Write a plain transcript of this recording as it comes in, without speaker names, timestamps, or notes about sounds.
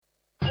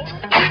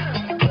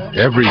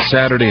Every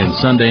Saturday and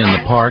Sunday in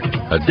the park,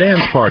 a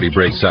dance party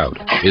breaks out.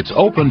 It's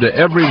open to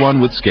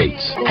everyone with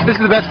skates. This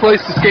is the best place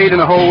to skate in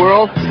the whole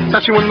world. It's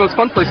actually one of the most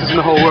fun places in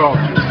the whole world.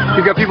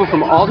 You've got people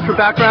from all different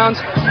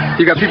backgrounds.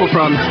 You've got people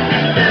from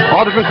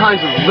all different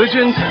kinds of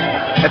religions,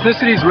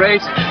 ethnicities,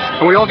 race,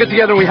 and we all get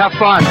together and we have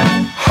fun.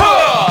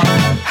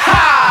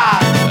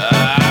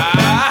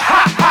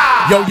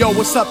 Yo,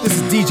 what's up? This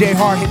is DJ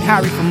Hard-Hit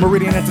Harry from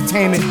Meridian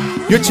Entertainment.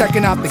 You're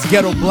checking out the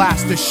Ghetto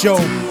Blaster Show,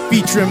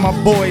 featuring my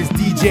boys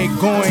DJ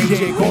Goin.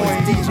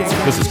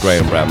 This is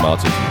Graham Brown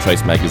Martin from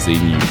Trace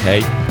Magazine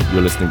UK.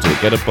 You're listening to the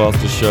Ghetto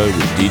Blaster Show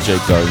with DJ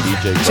Goin.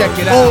 Check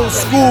it out. Old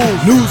school,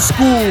 new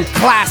school,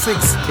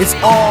 classics. It's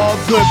all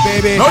good,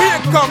 baby. Now here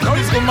comes the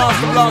Disco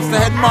Master Blaster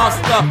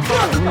Headmaster.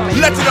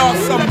 Let it off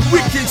some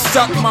wicked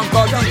shot, man.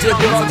 God, DJ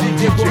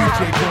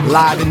Goin.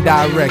 Live and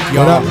direct,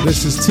 yo. What up?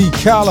 This is T.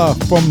 Calla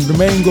from the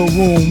Mango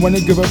Room. Want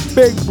to give a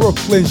big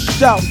Brooklyn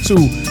shout to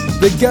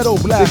the Ghetto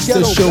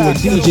Blaster Show with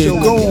DJ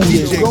Goin.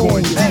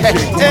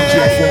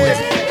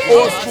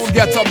 Old school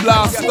Ghetto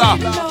Blaster.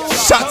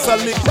 Shots are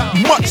lit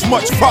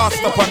much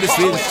faster on this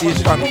radio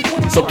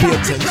station. So pay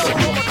attention.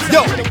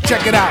 Yo,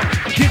 check it out.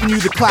 Giving you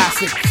the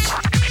classics,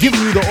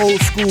 giving you the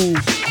old school,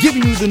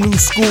 giving you the new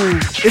school.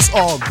 It's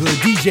all good.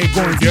 DJ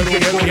Goin.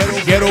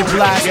 Ghetto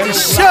Blaster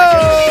Show.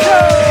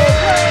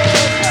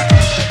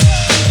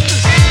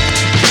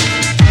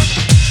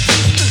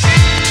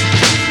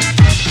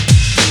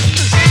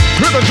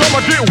 The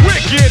drummer get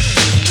wicked,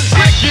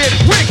 wicked,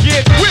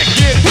 wicked,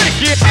 wicked,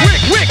 wicked,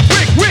 wicked,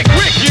 wicked,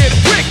 wicked,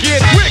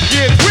 wicked,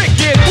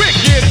 wicked,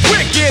 wicked,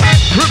 wicked.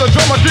 The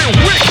drummer get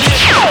wicked.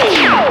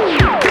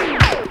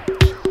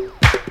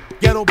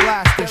 Ghetto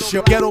Blaster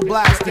Show, Ghetto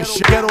Blaster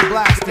Show, Ghetto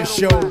Blaster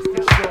Show.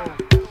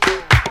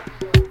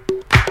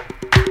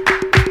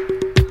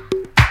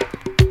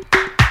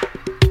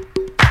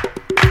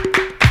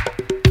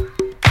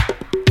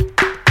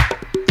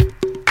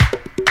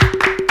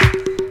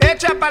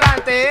 Echa pa'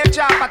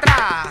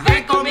 atrás.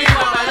 Ven conmigo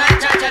a bailar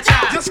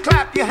cha-cha-cha. Just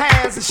clap your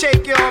hands and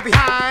shake your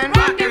behind.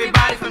 Rock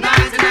everybody from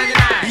 9 to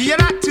 99. You're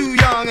not too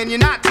young and you're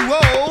not too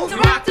old to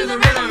rock to the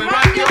rhythm and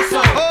rock your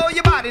soul. Oh,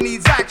 your body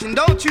needs action,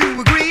 don't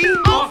you agree?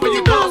 Off with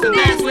your clothes and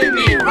dance with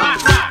me.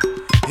 Rock, rock.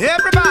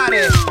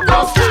 Everybody,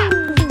 don't stop.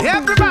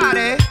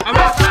 Everybody,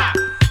 rock, rock.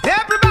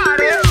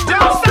 Everybody,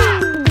 don't stop.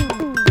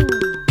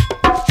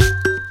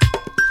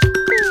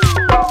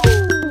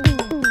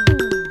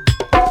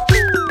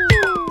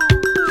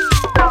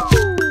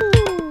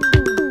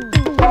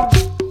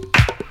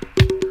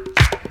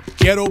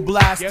 Ghetto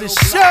Blaster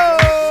Show.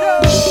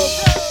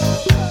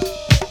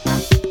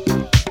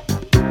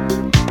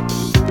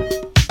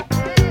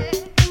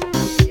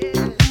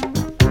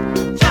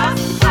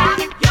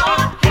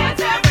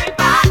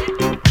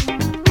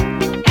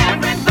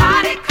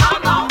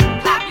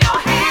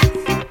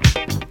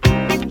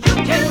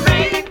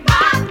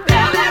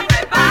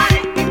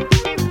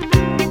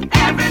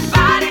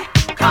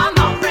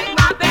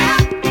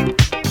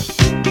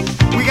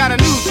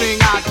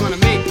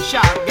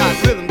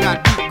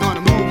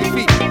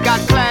 Got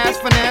class,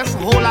 finesse, a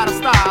whole lot of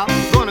style.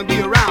 Gonna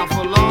be around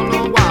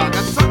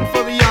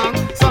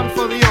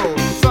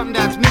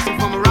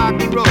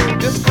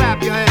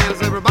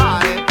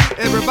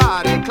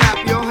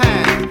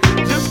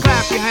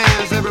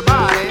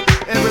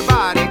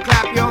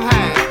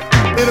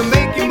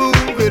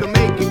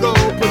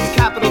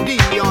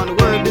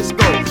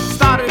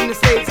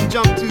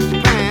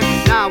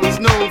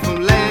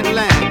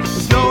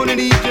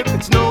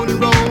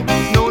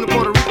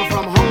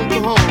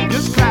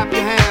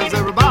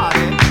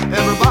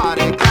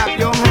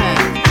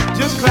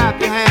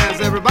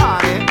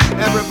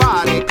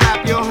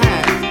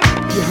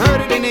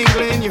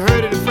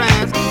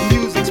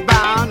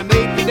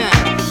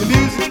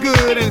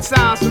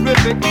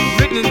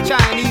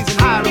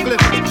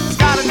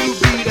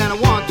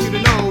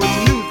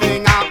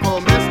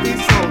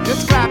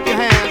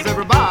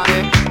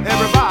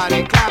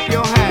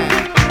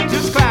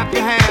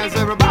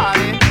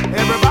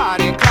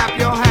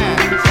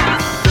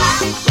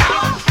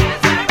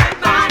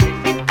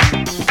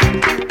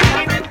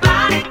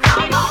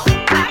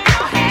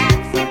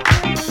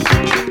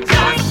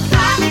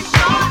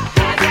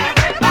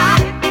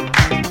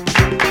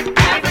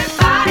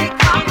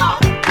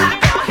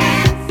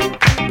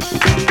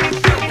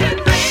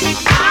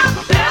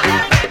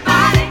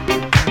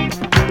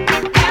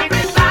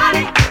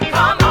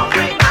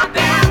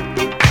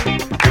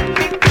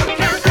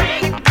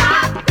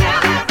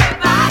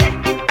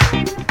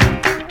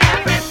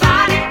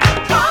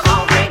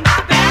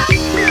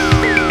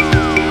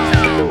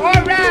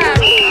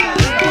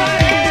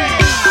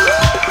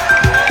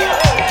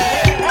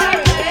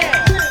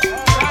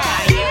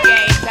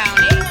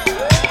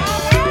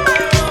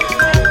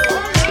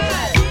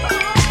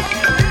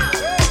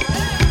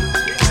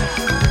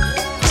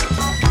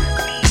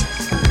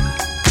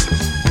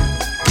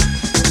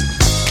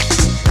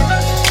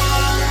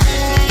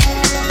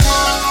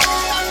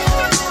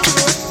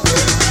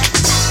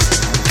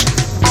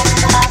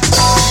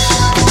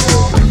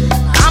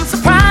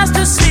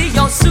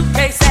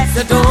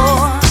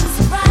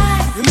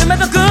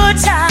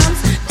good times.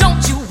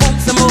 Don't you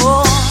want some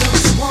more?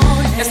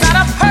 It's not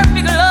a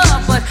perfect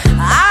love, but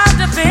I'll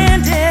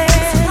defend it.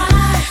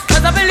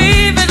 'Cause I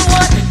believe it's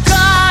what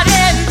God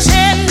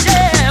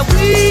intended.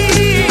 We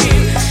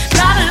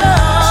got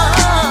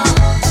love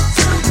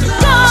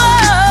good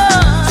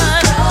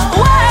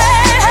way.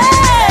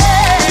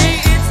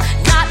 It's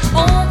not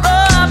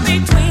over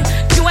between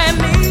you and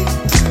me.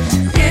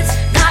 It's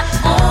not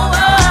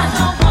over. I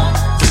don't want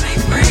to be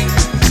free.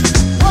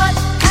 What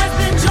has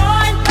been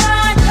joined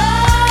by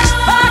God?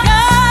 By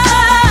God.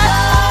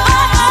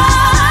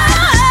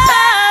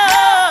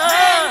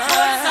 Man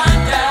put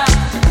asunder.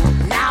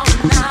 Now,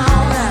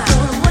 go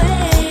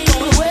away.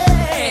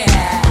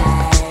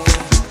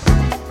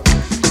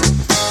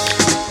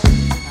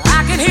 I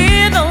can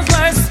hear those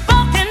words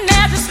spoken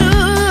as I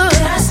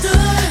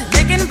stood,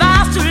 making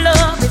vows to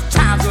love if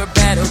times were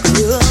better.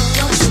 Good.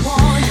 Don't you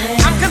want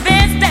it? I'm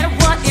convinced that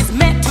what is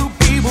meant to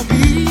be will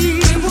be.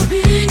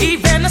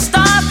 Even the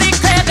stars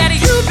declare that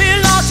you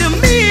belong to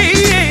me.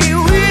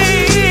 We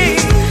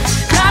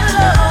got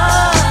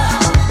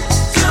love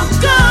too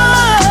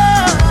good.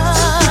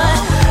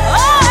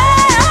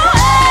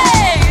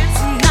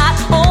 It's not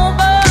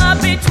over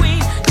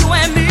between you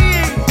and me.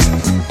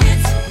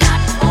 It's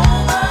not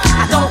over.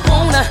 I don't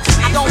wanna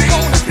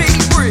be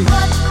free.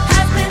 What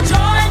has been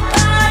joined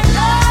by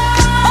God?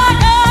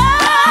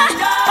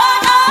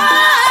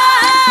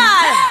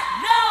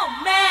 No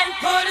man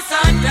put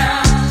asunder.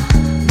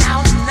 Now,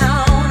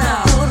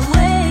 go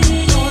away.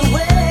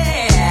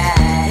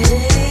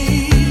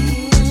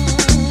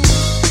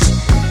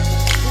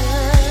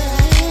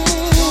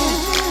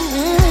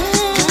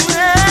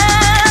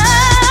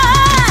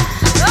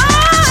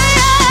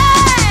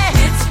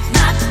 It's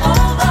not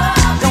over.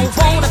 Don't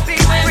wanna be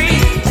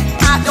free.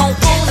 I don't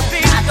wanna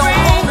be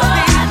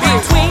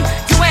between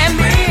you and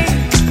me.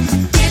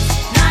 It's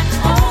not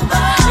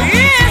over.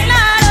 It's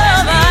not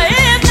over.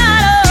 It's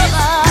not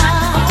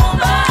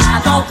over.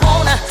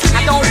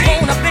 I don't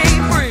wanna be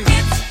free.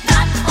 It's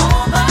not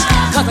over.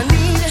 'Cause I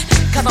need it.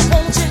 'Cause I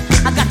want you.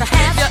 I got to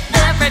have you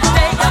every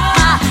day of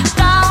my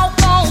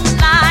doggone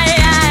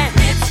life.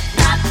 It's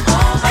not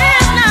over.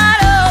 It's not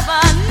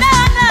over.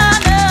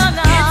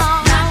 No.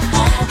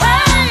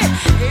 Hey,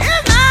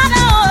 it's not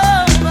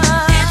over.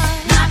 It's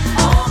not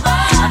over.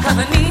 'Cause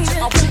I need you.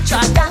 I want you.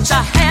 I got to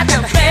have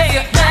you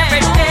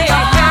every day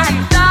of my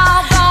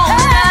doggone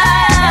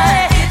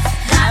life.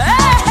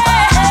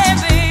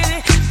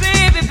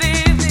 Hey,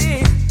 baby.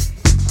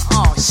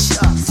 Oh,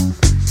 shucks.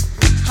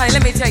 Honey,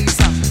 let me tell you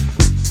something.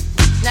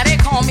 Now, they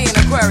call me an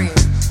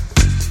Aquarius.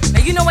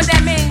 Now, you know what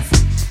that means?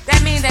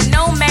 That means that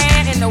no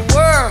man in the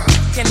world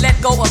can let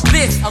go of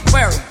this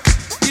Aquarius.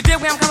 You dig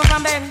where I'm coming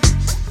from, baby?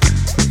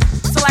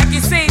 So, like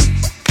you see,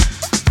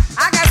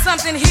 I got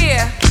something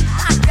here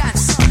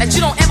that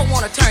you don't ever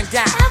want to turn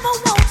down.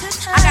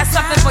 I got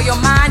something for your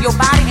mind, your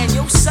body, and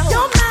your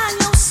soul.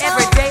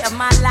 Every day of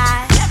my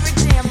life. Every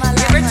day of my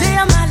life. Every day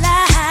of my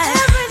life.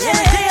 Every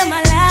day of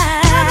my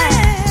life.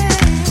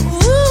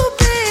 Ooh,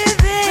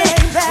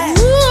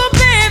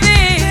 baby.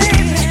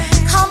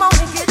 Come on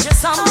and get you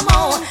some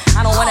more. I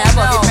don't want to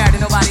ever get married to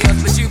nobody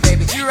else but you,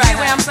 baby. You're right. You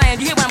hear what I'm saying?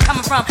 You hear where I'm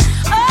coming from?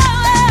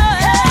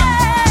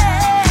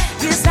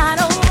 It's not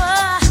over.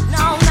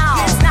 No.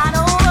 It's not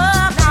over.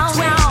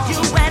 Between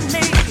you and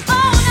me.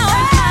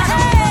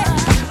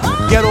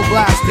 Ghetto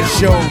Blaster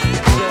Show.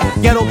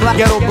 Ghetto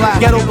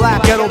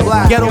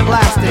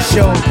Blaster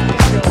Show.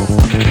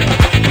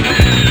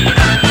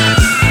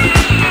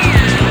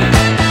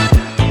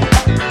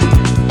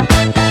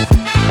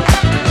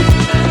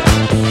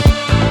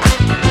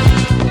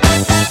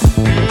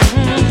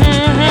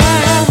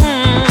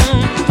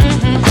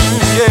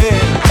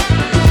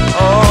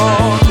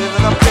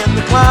 Living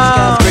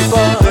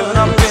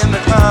up in the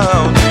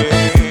clouds,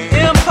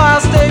 yeah. Empire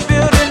State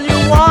Building, you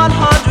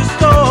 100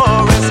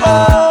 stories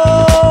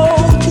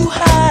high. Too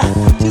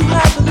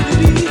high for me to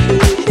be.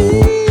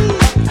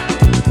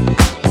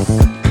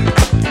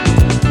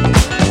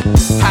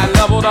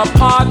 High-leveled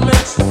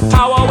apartments,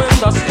 tower in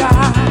the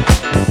sky.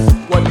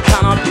 What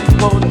kind of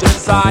people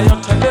desire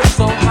to live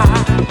so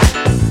high?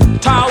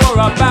 Tower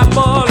of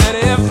Babel and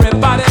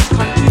everybody's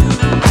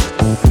confused.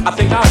 I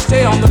think I'll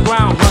stay on the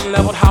ground.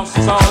 Unleveled house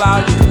is all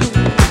I'll use.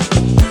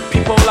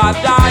 People are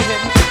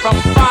dying from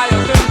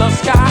fires in the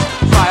sky.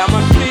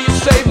 Fireman, please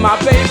save my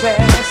baby.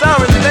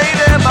 Sorry,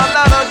 lady, my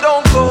ladder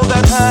don't go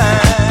that high.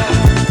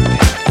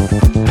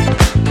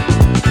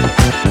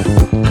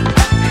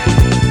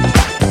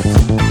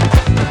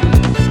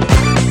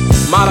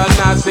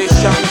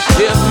 Modernization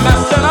is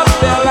messing up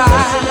their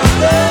lives.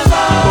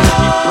 Gonna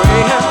keep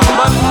praying,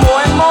 but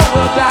more and more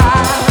will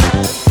die.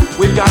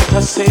 We've got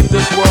to save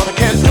this world. I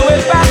can't do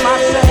it by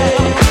myself.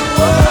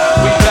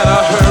 We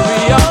better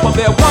hurry up, or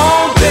there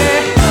won't be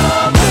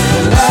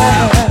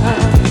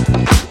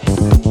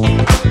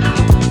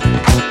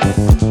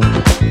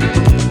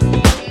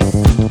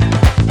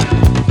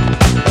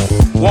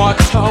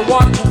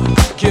water,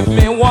 give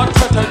me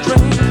water to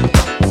drink.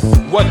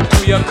 What do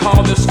you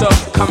call this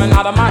stuff coming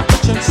out of my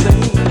kitchen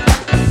sink?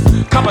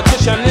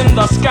 Competition in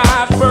the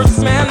sky, first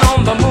man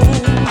on the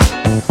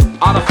moon.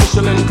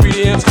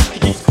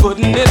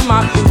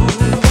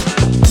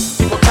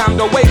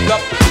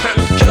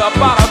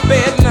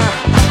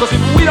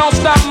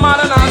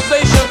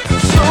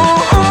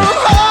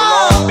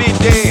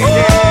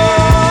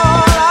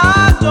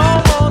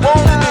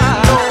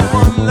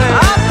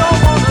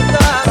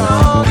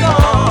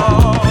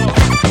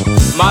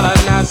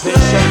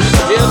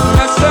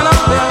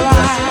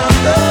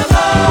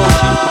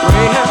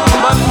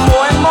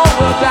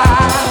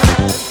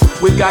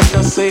 got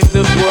to save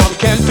this world,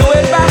 can't do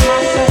it by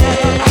myself.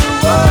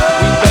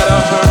 We better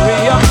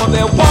hurry up or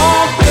there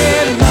won't be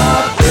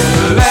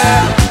nothing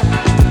left.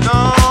 No,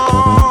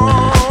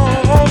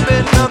 won't be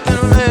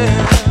nothing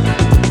left.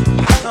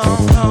 No,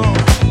 no.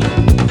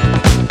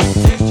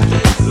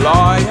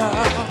 Lawyer,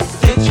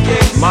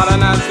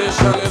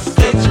 modernization is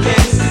Stitch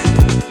case.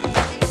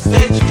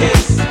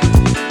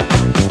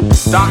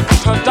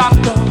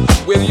 Doctor,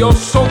 with your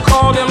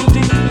so-called MD.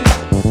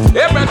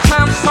 Every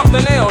time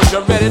something else,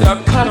 you're ready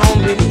to cut on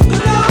me.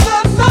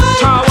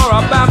 Tower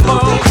of Babel,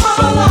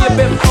 soon you've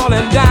been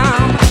falling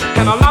down.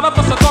 And a lot of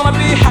us are gonna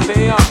be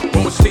happier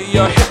when we see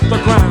you hit the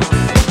ground.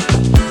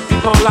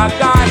 People are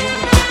dying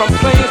from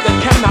planes that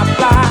cannot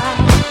fly.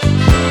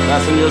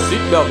 Fasten your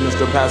seatbelt,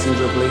 Mr.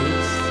 Passenger,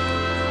 please.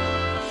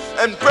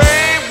 And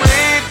pray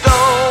we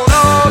don't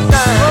all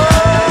die.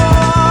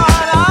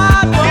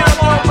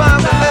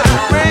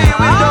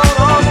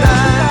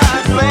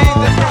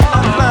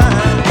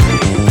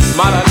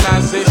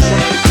 Modernization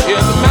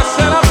is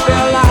messing up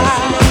their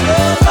lives.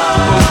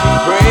 We'll keep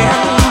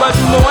praying, but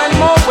more and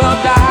more will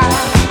die.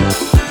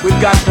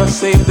 We've got to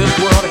save this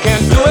world, I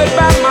can't do it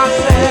by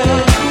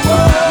myself.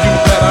 You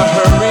better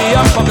hurry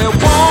up or there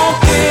won't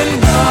be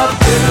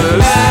nothing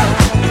left.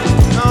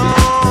 No,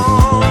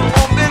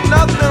 won't be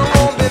nothing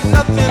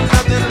left.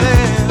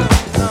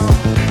 No.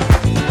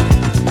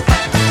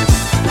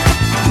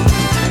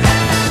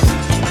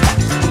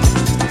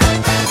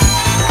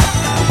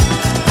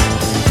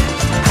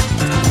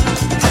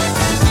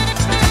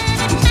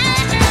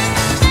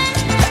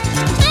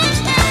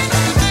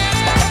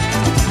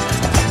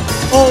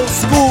 Old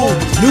school,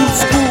 new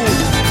school,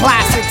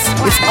 classics,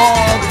 it's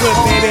all good,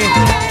 baby.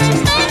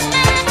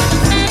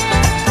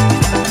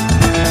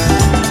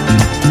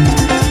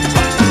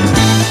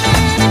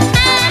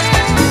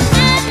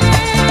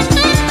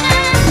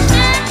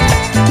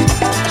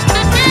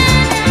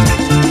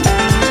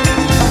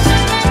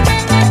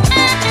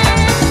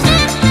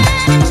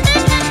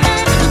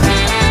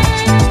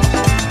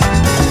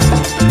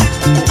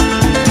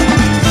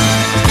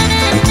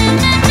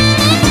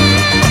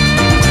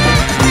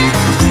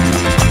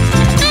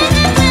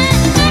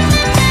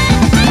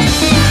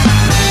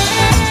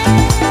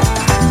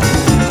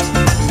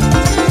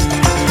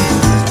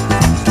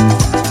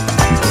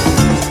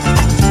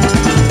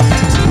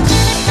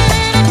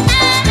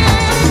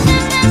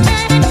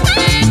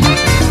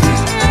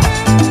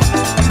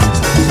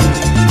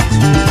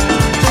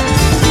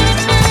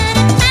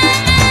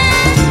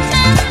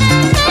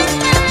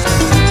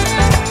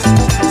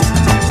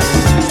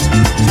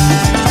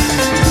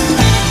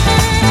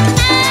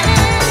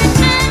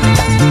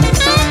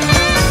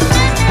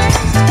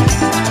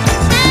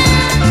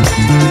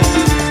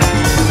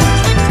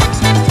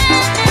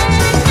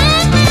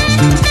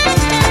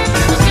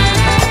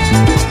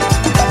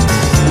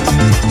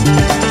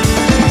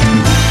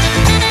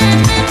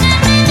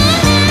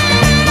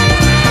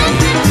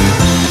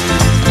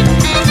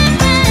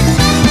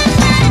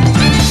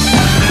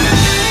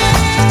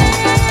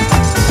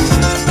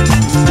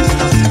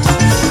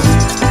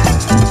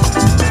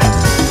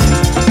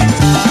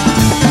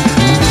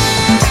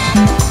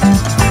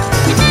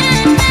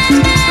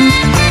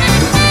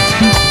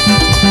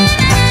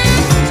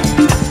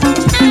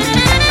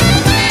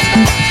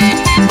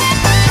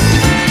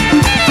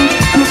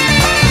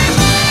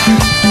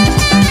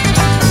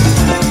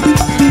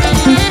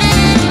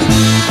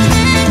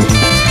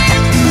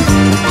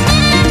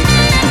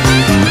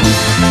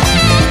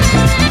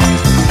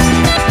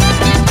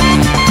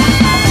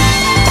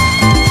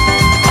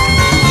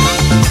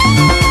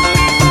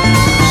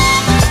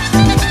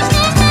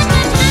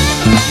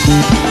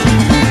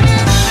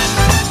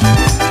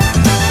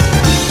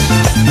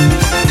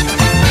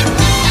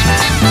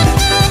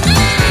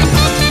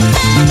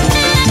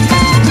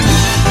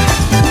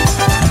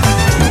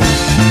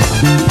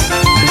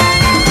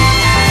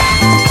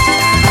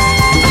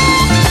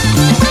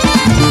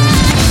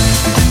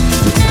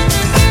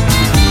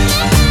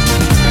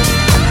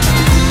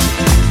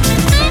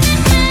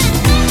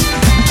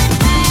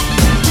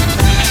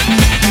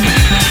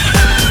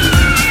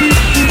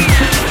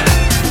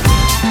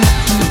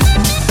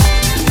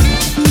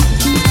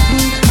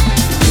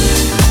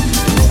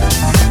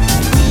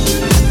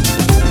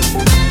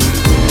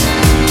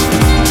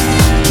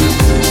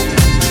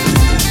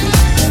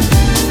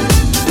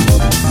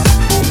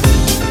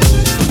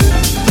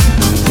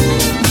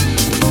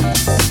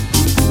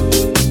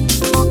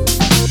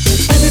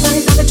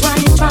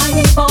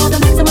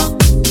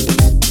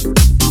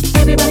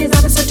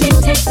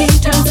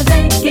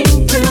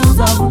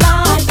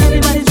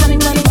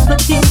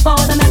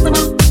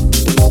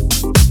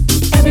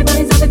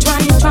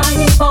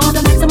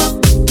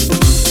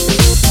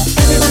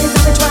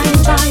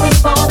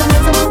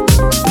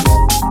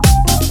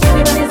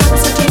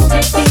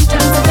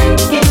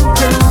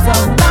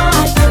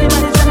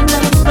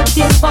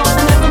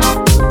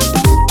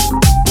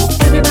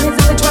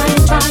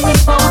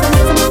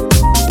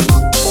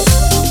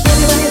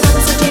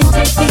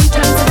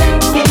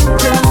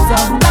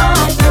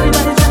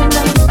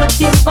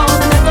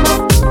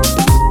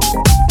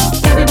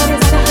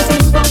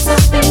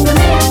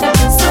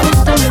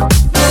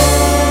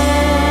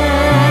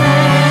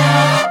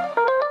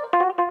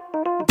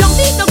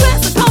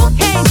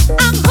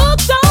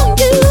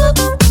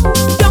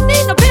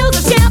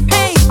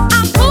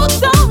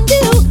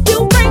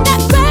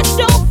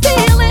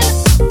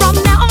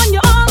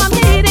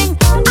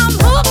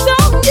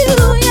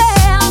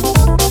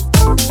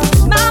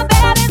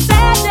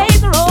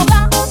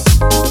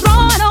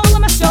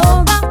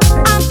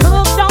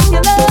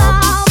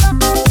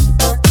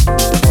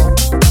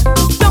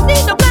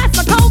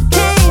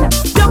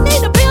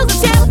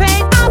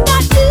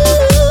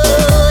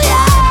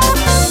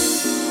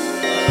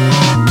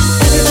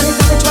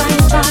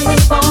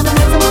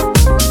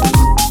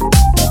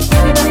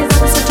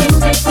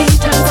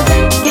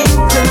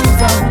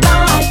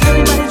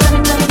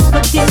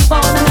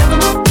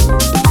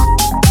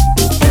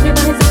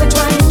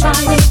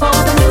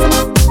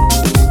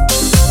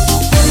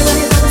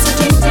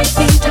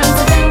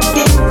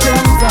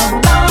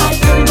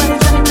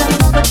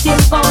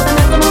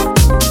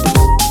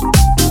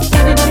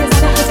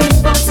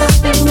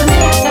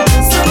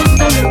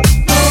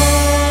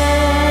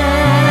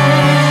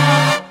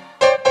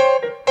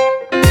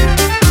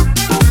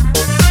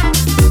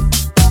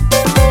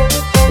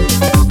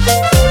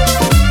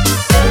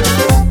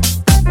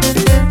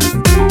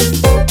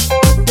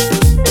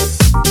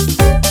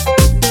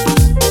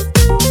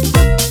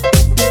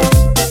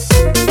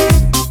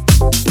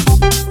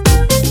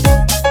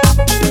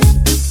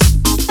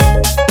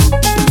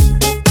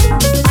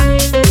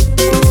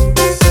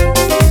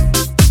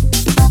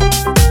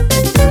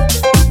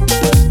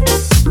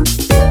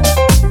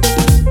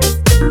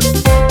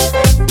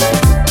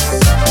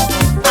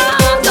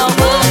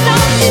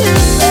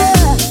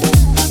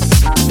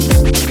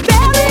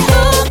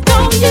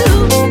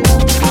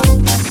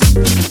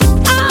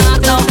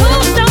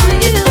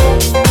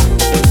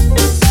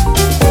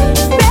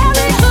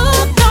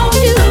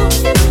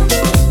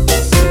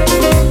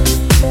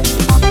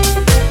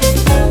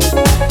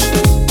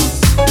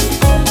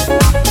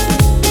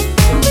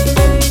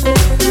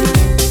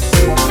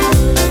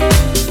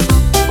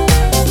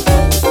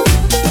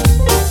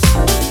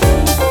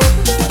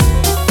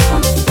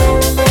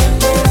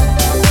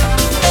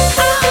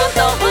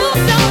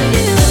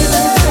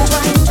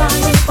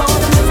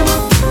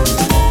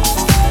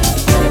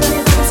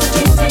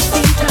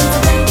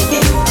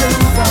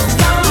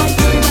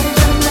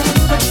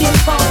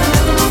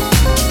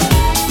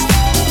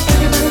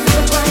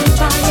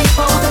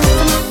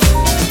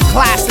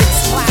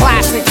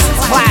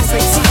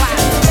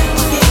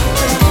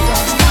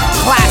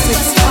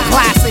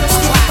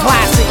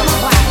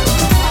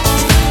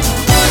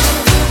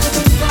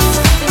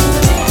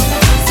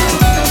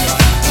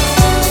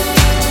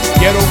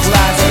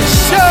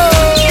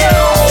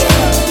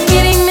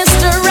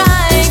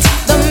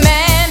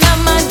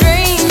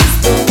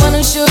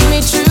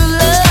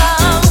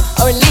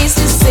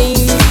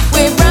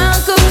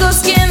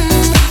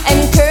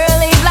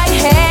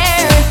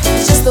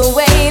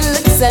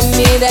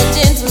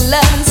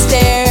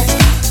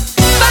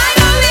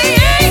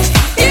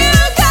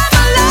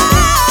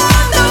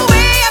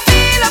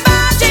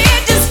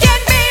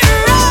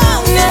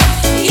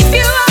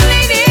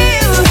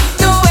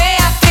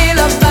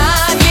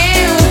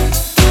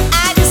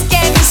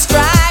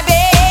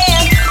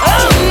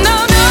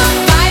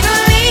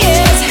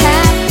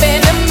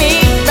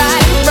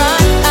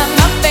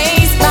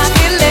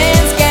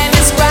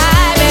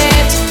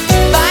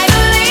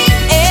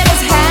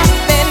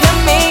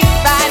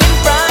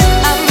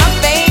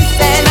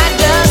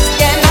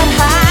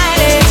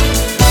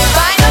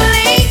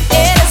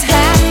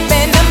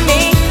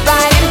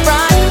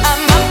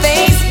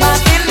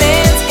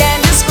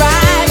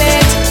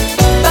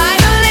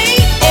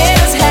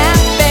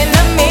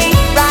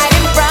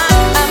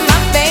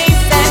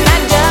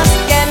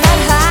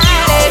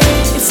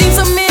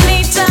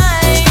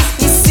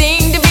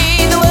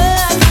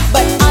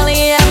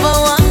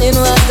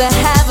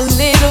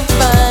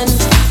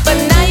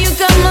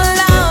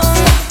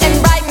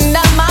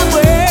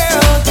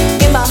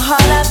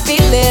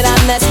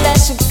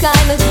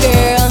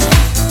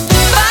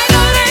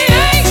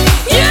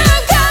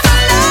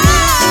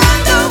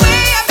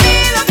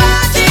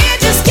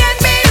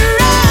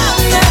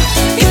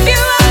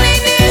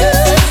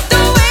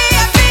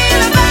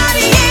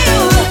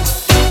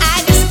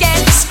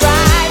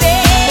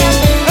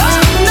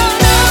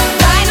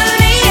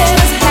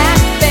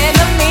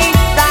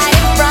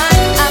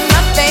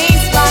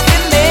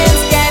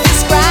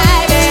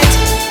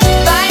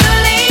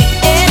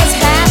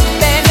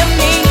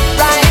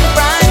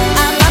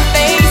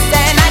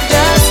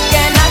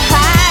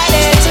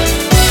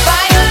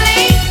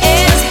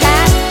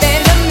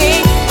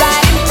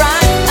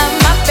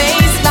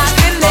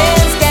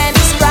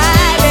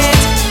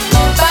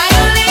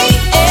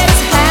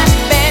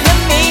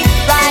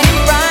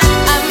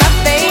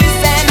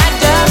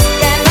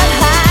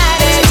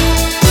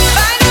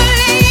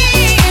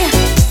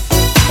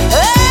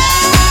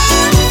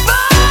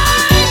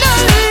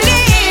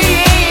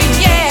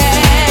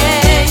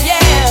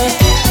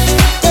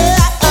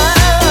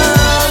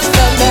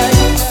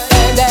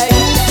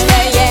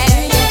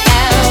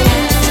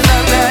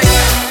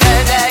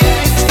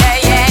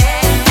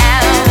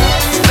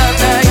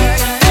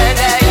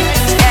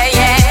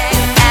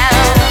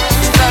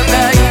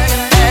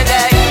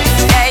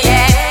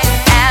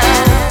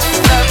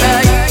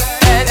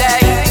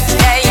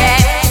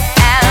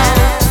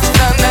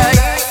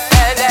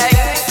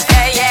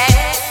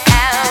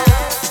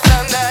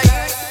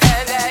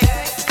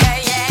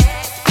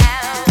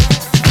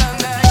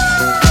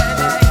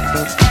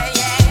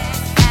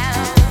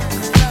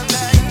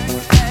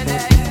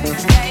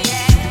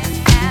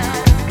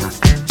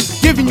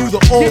 you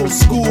the old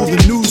school,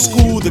 the new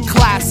school, the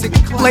classic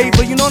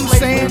flavor, you know what I'm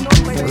saying?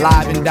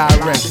 Live and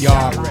direct,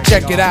 y'all.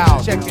 Check it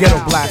out,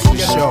 Ghetto Blaster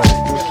Show.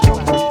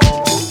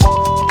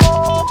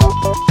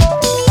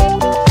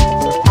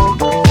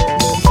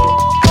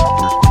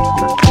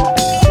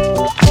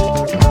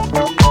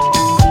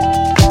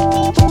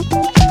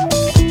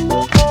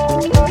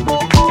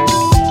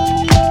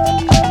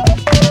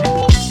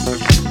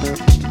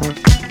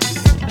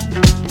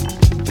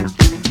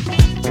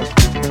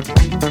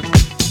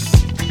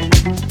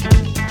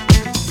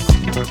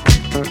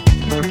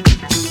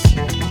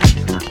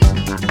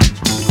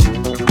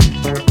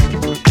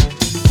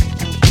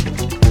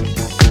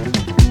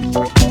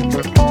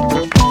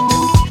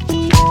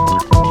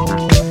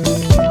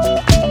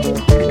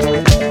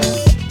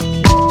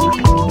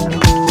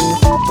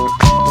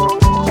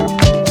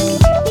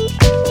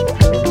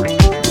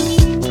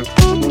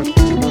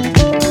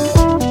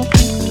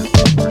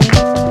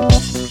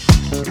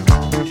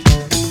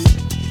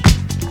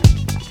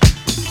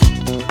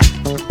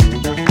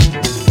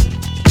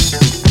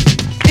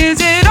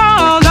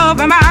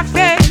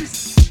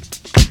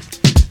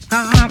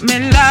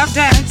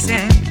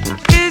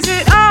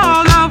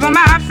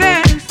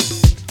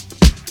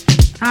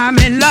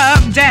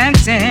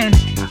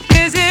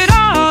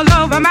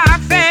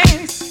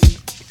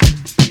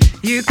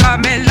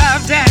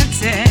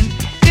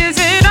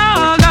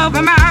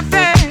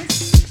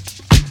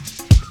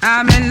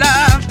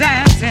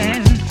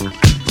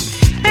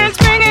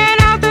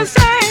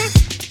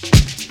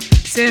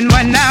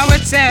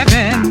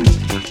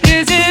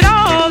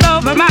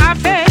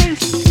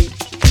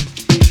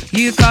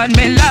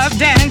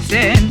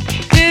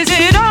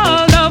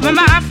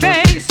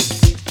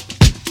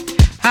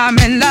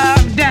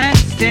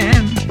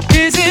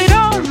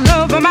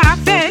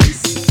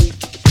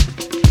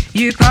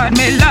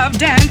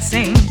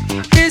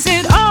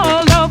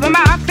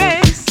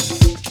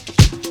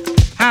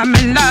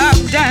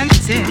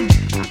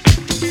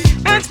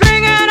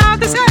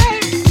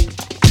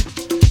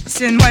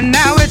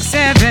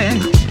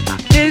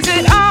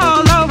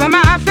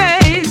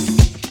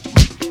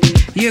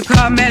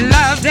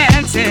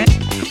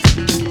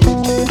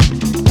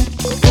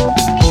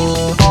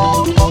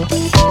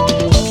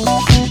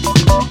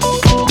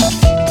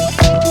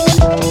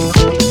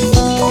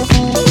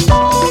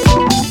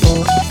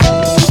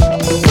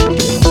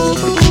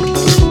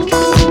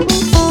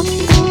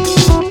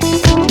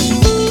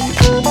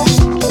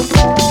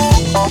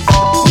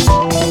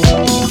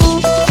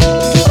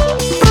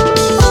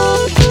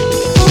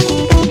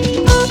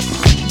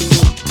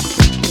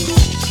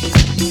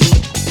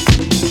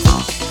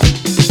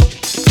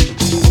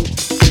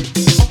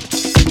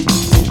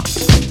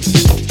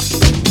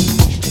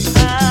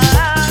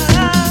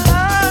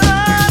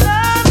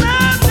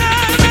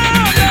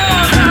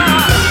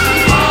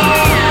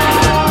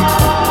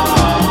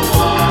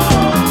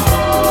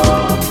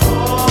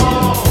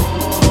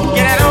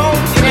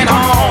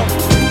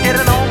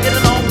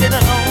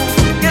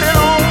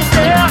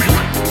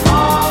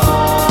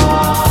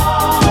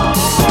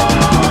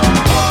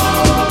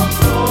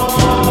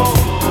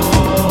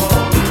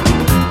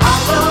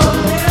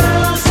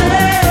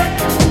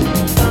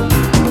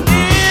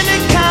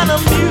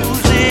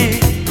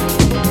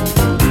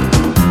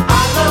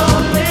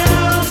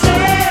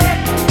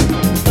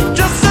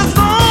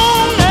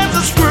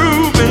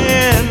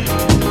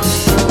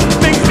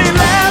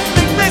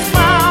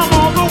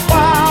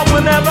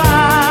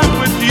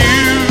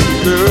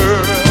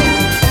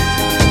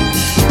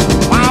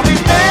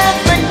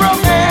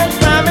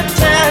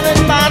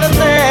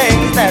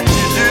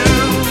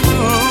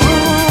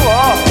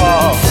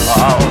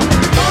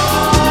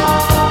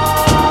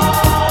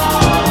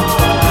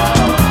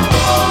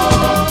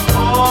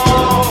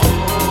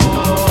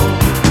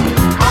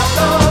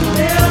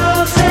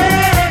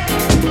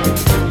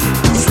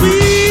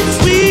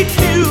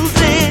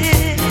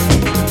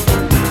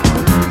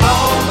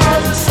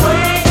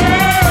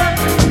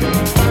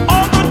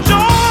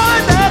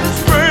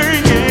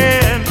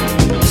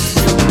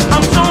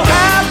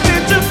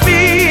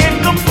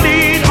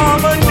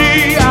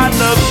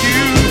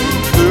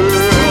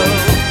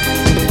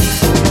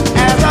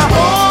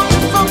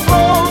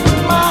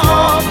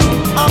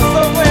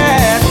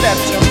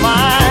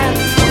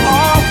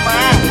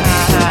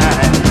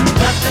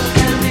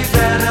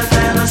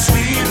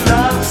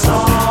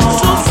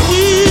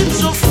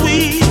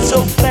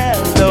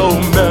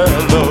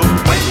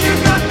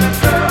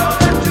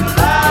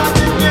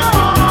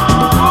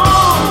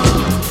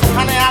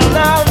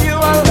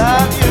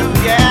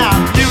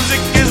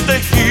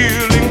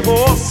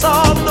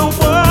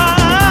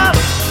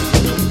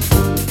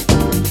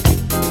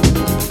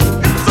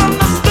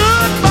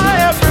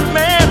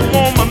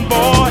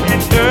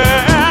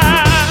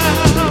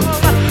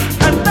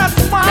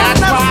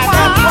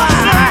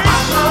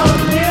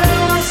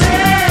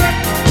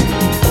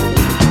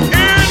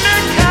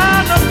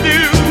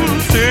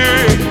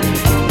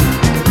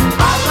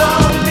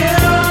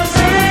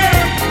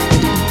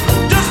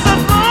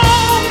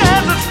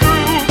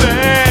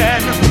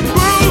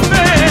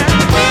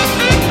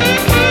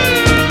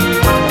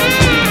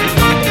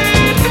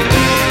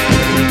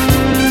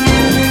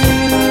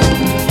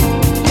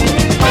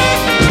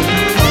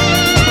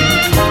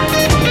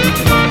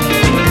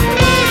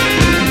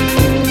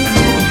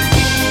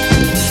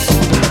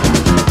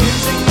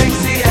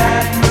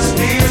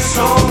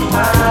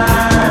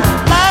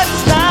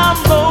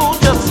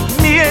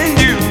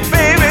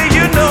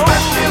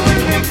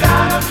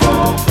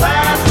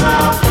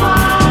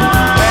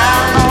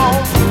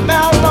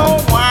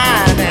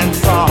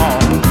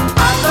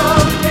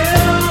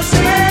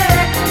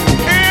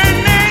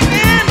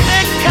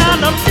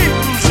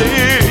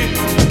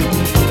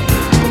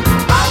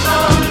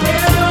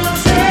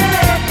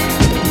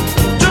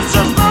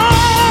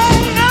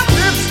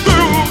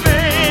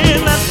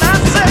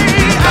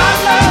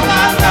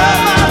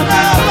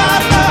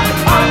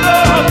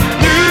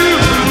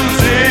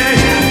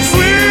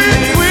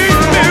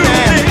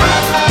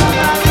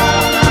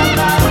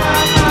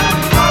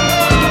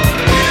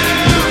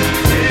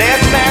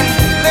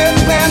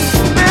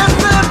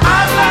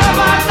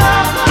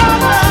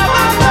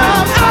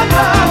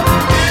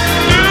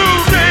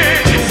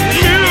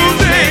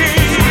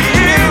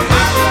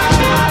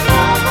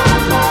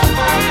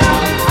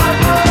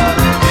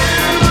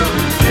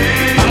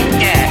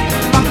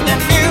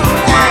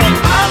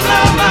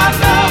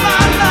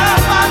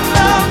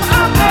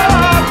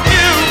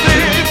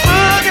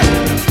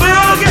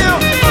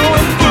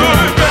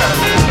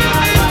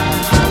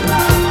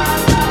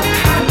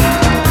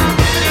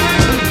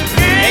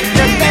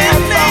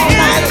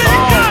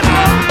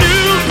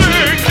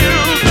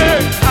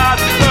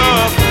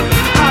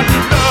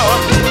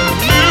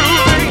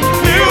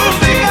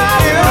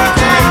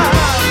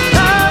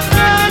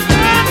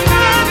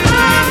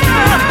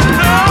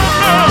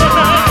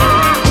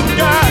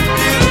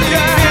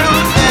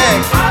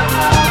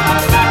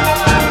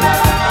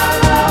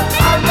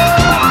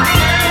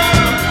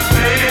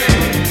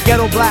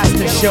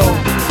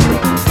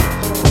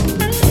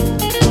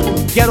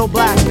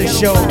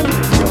 show.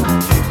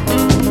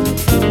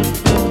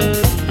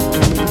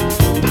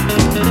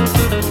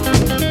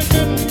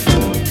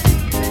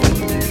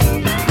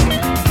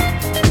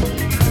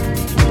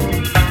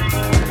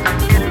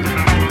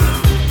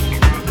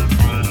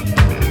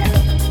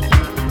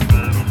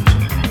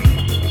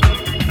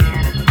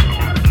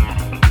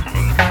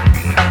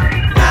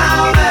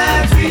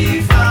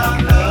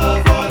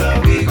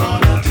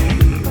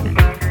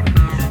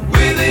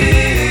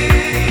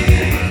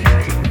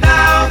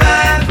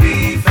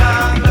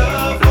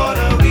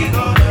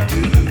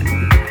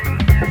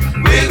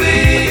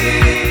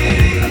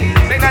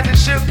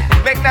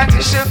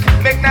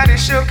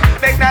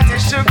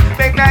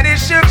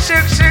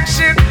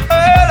 Shook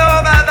all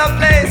over the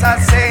place. I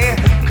say,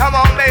 come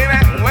on, baby,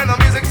 when the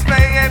music's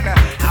playing,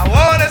 I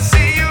wanna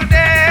see you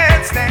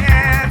dance,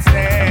 dance,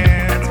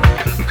 dance.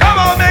 Come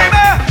on,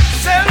 baby,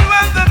 say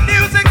when the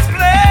music's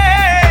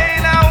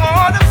playing, I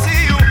wanna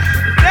see you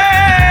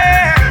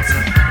dance.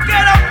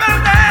 Get up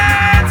and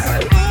dance,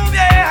 move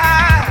yeah.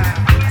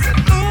 I said,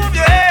 move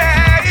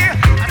yeah.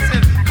 I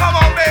said, come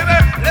on, baby,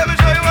 let me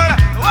show you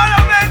what I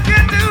make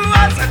you do.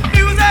 I said,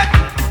 music,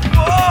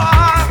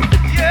 oh.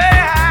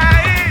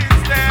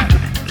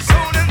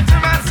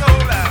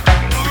 Soul,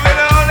 move it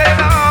all day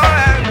long.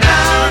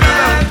 Now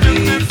that we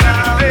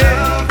found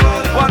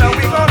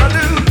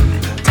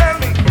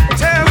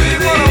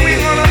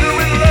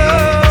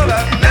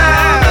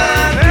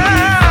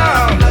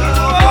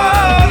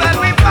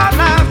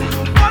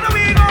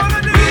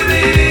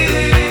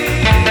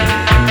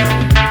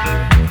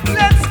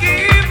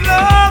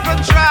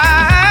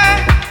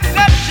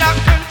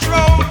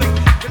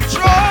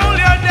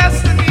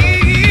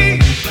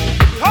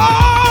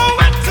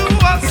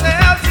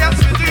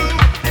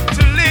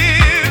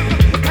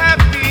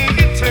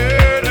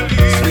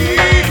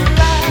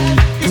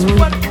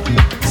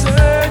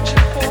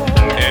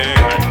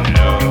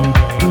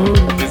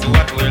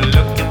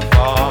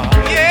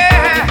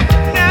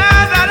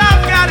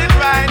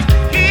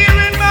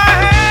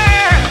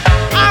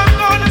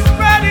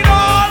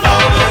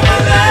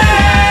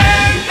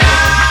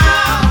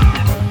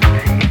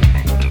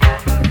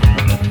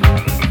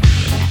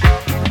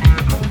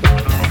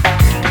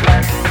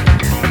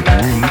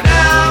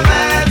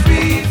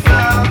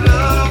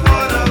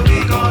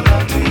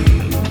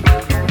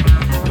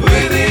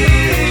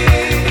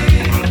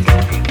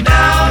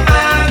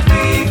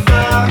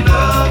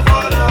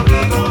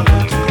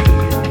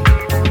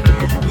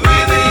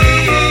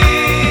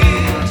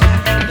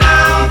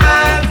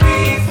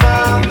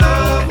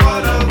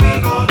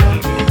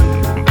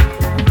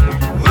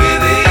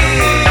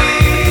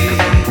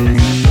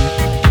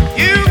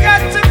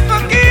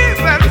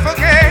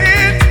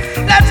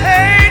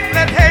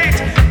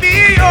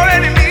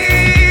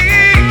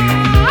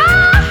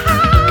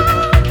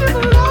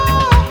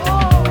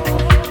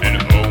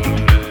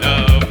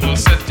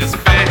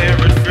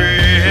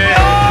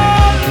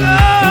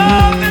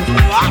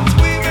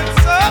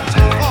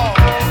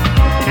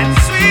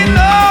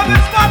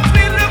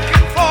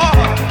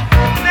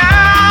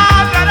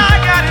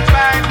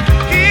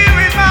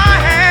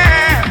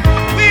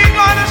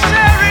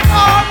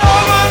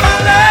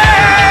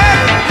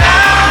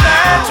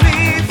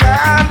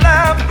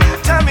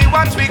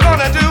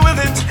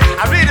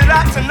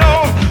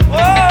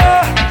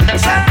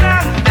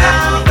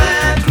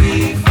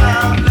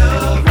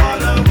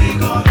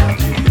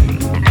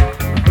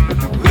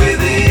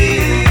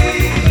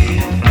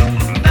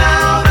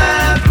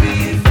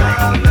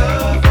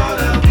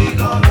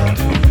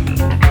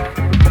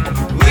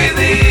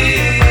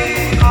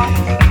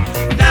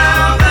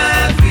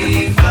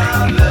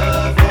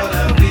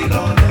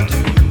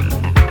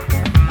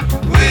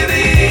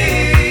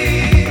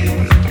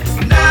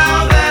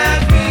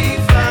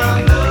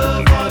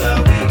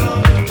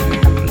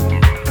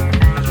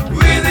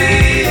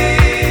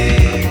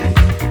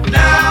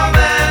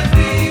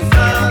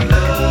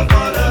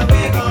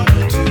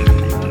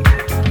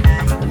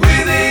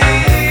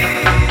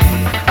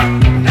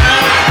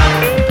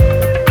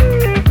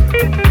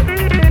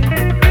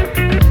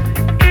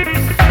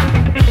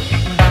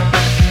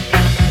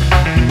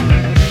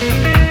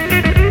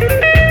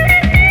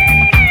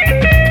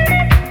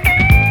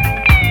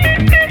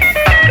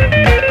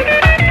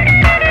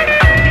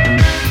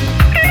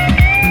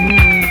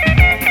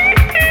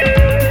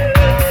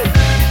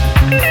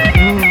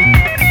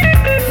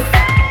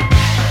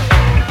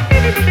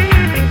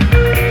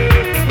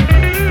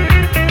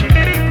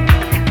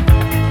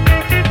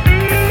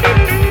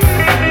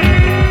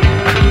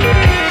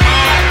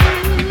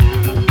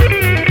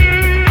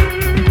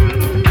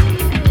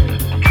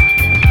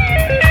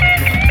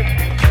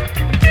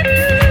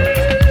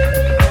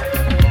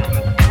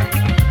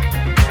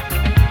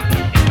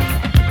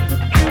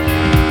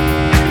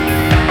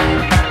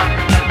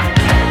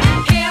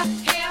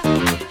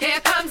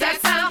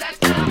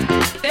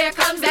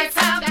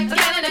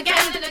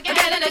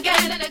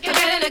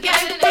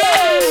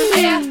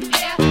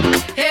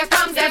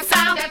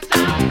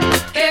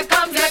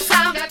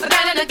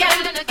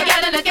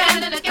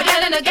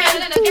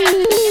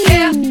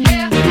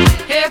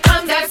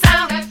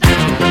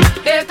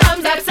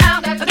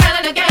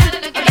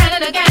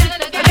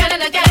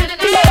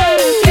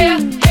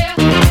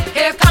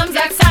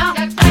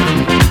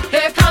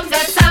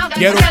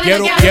Ghetto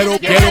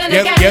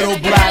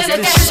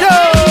Blaster Show.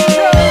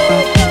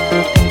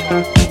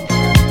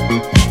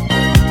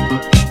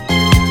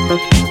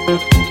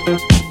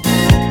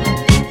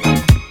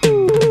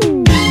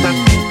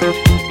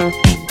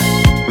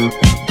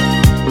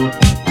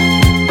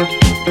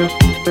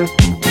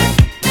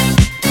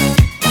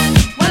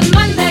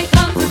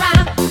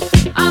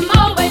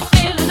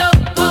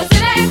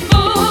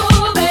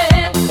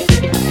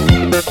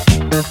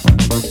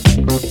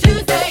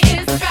 Tuesday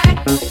is a track,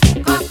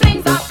 'cause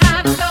things are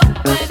kind of slow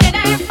when it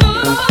ain't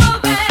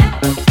moving.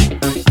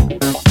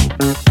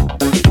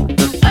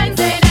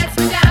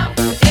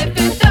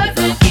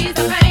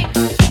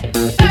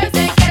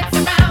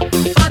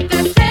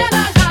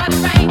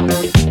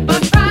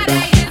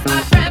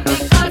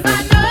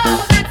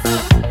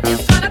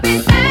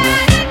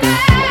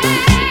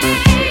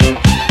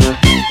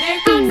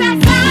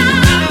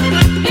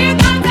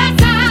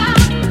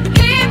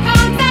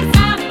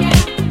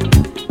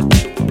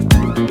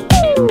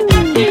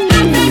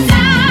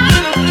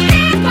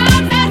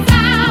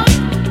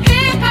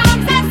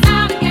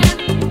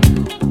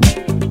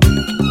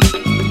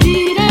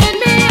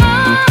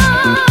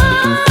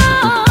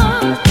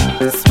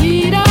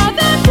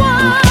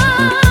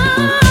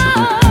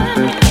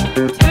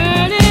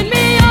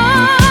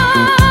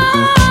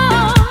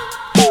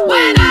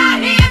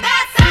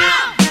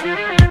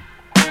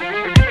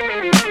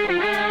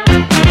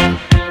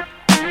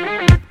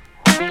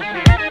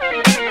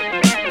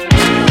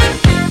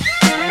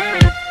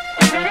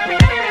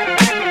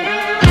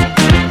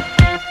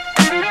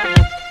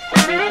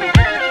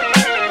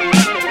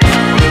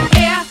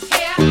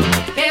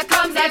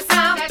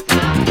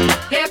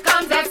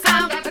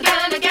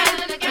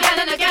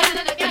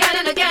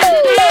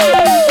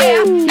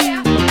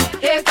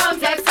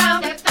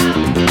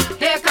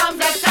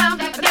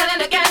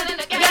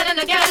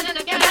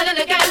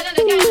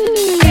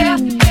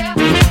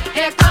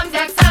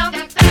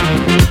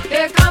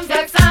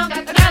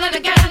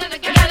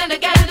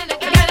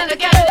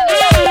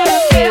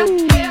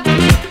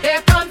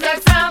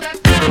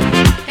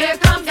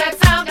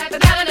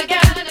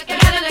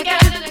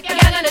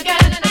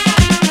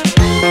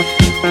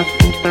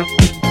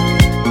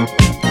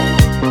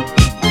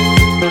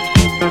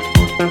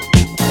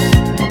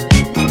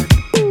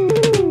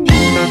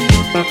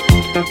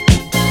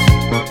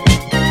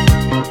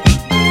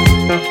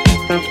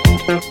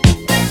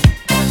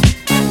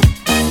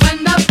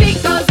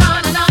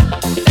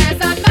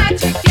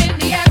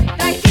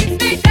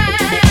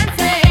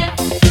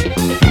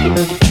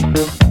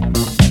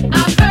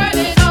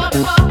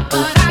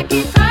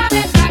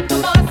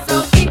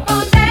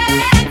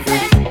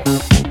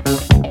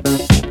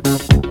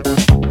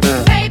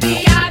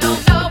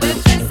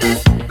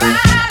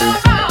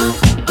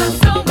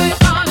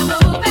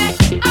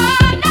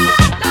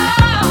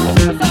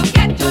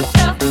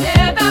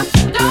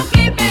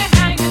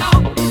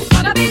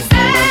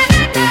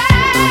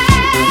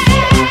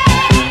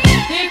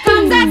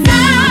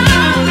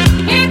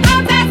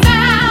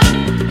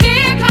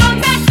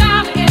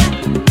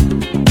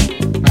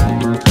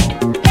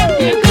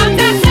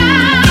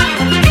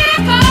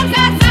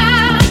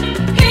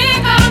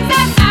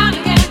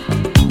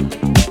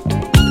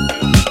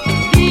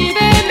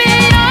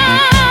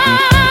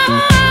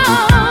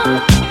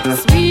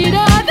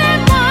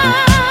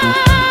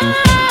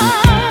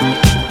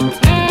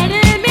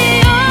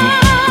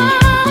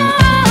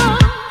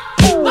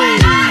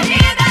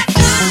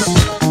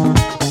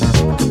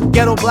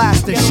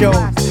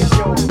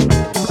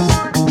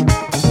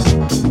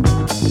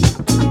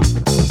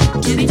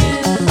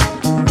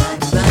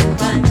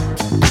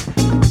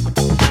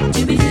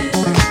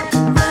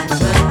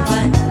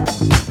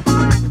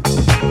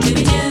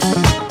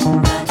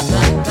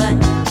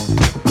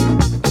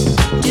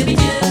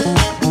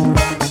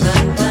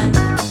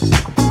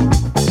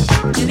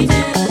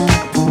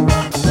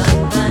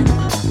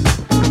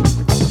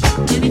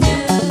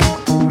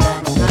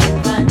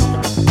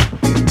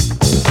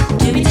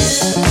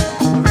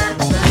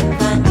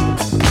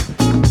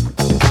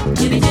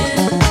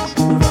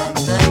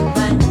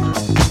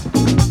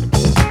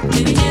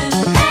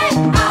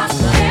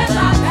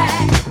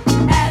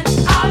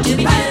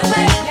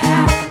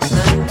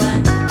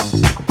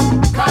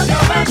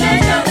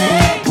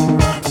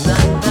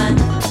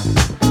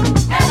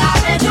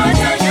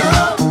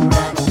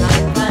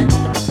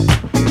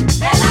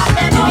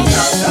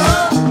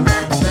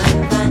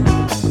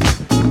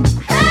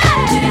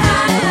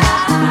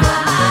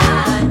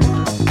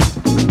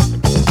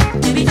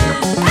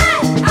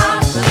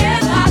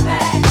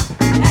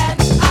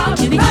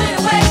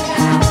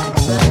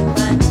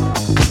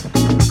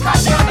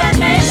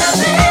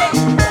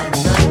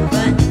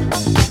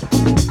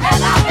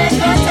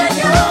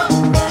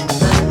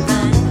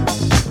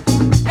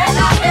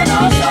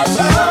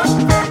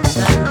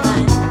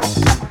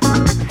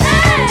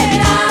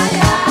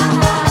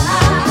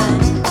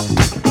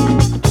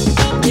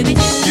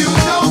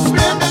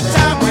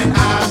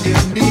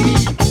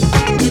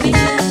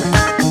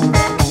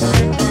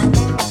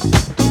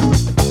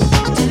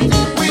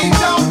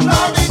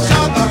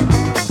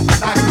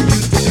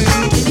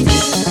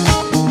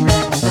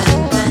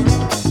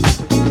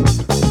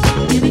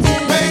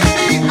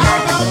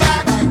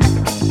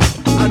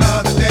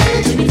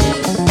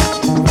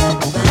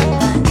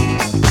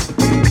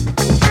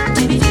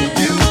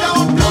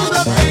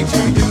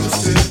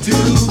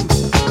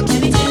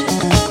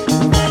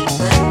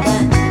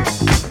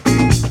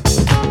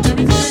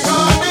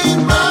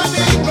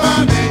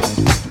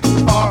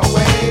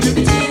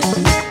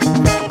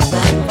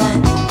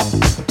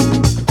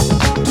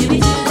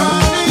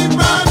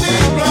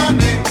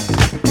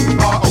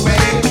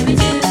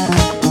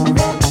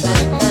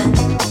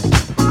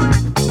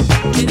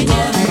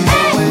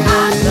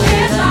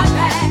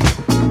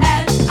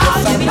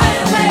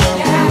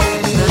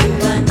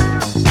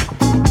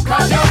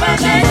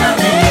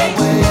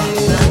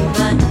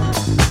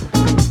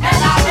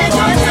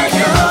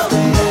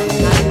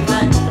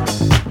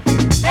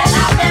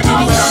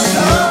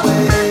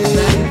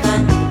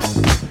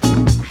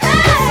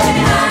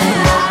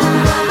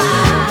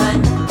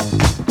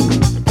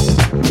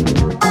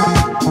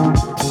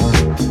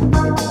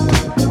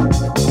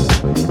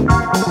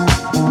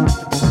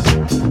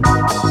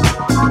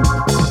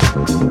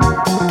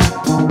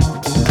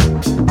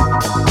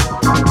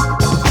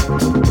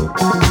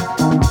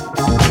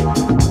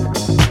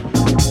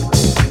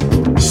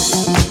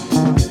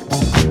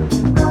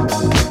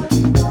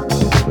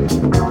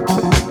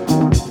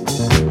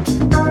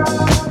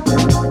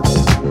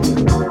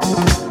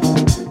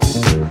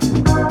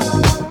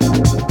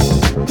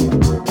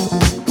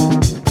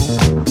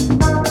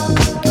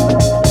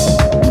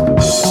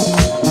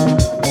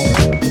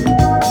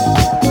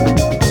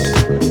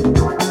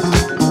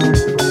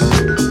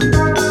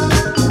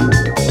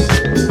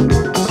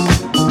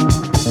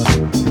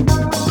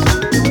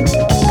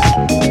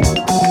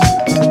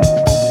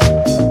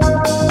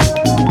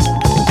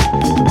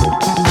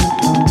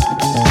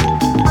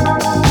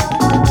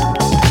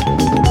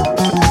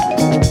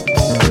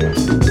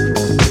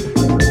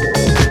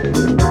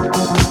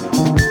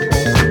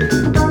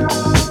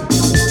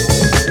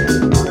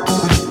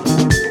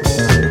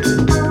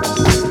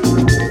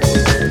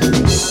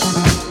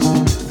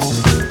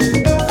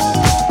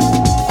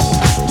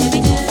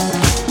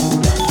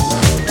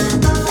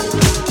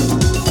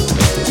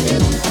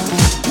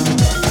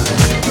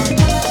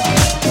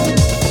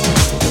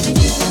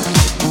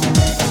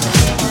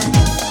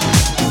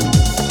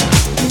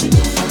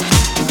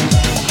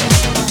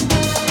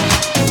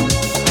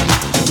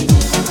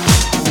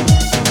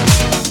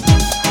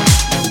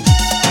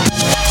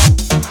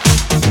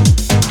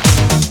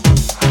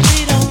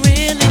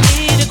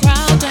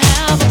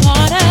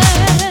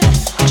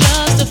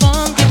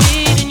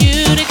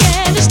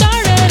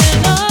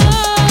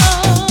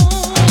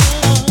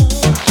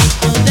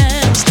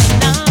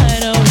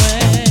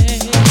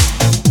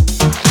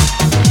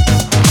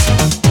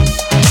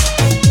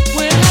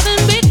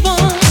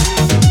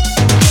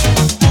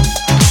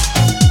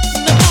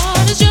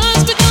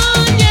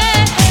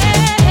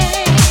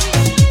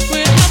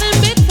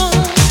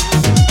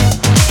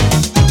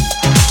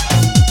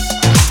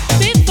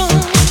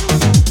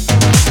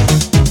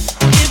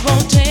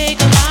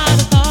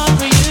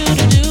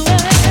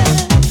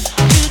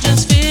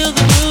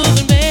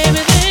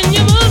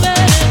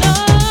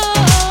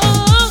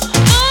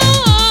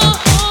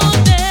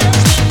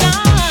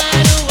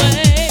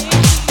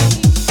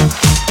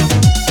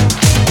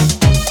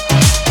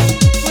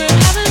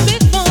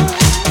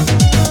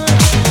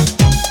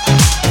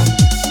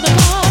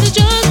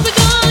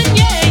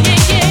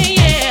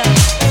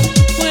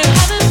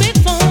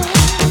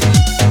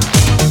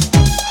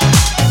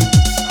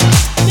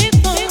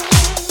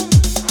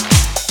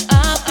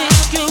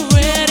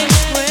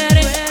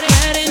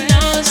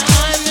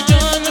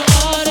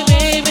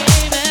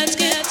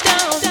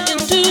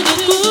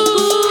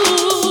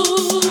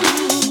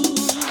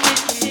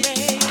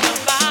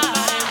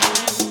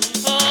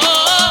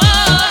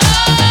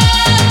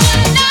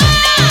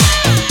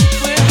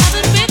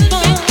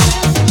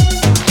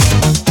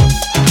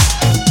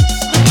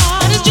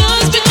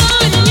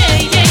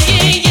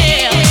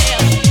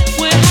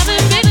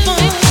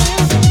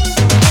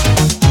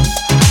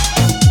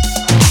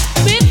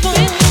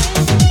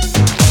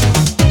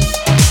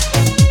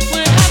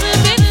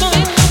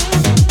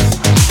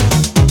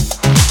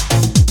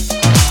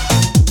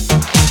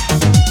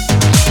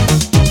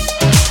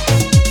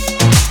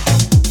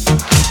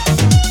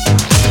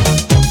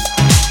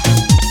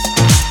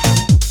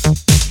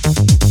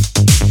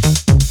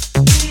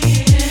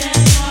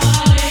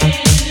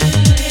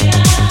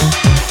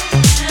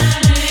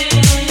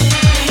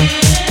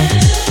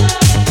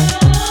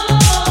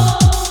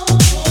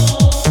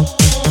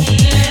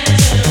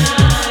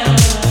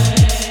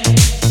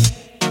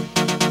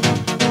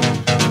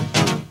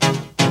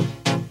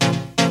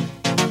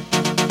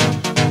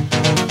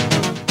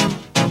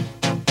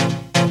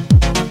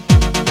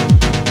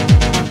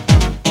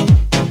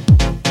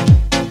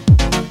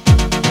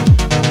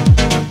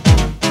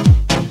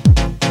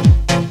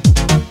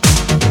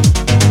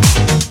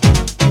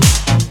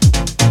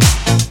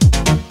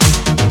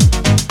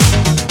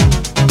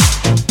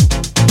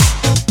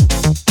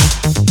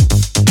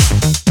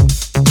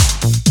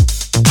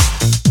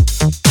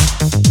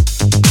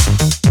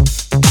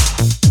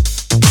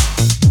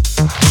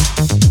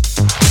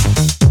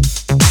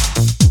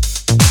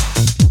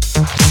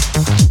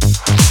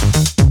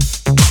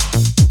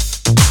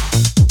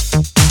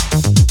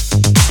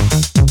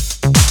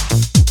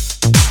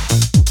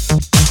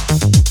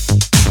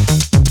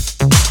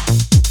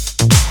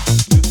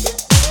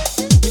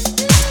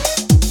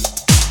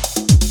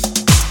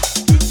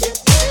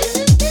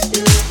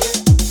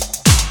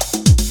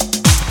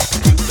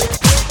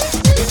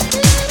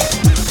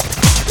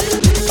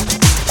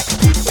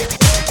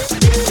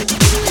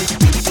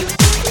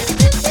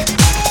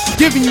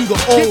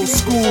 old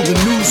school, the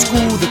new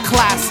school, the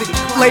classic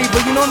flavor,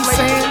 you know what I'm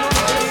saying?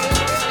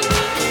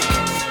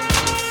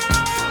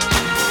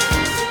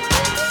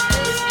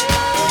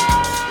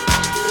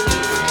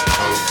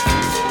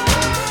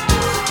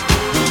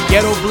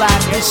 Ghetto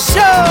Blaster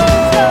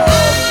Show!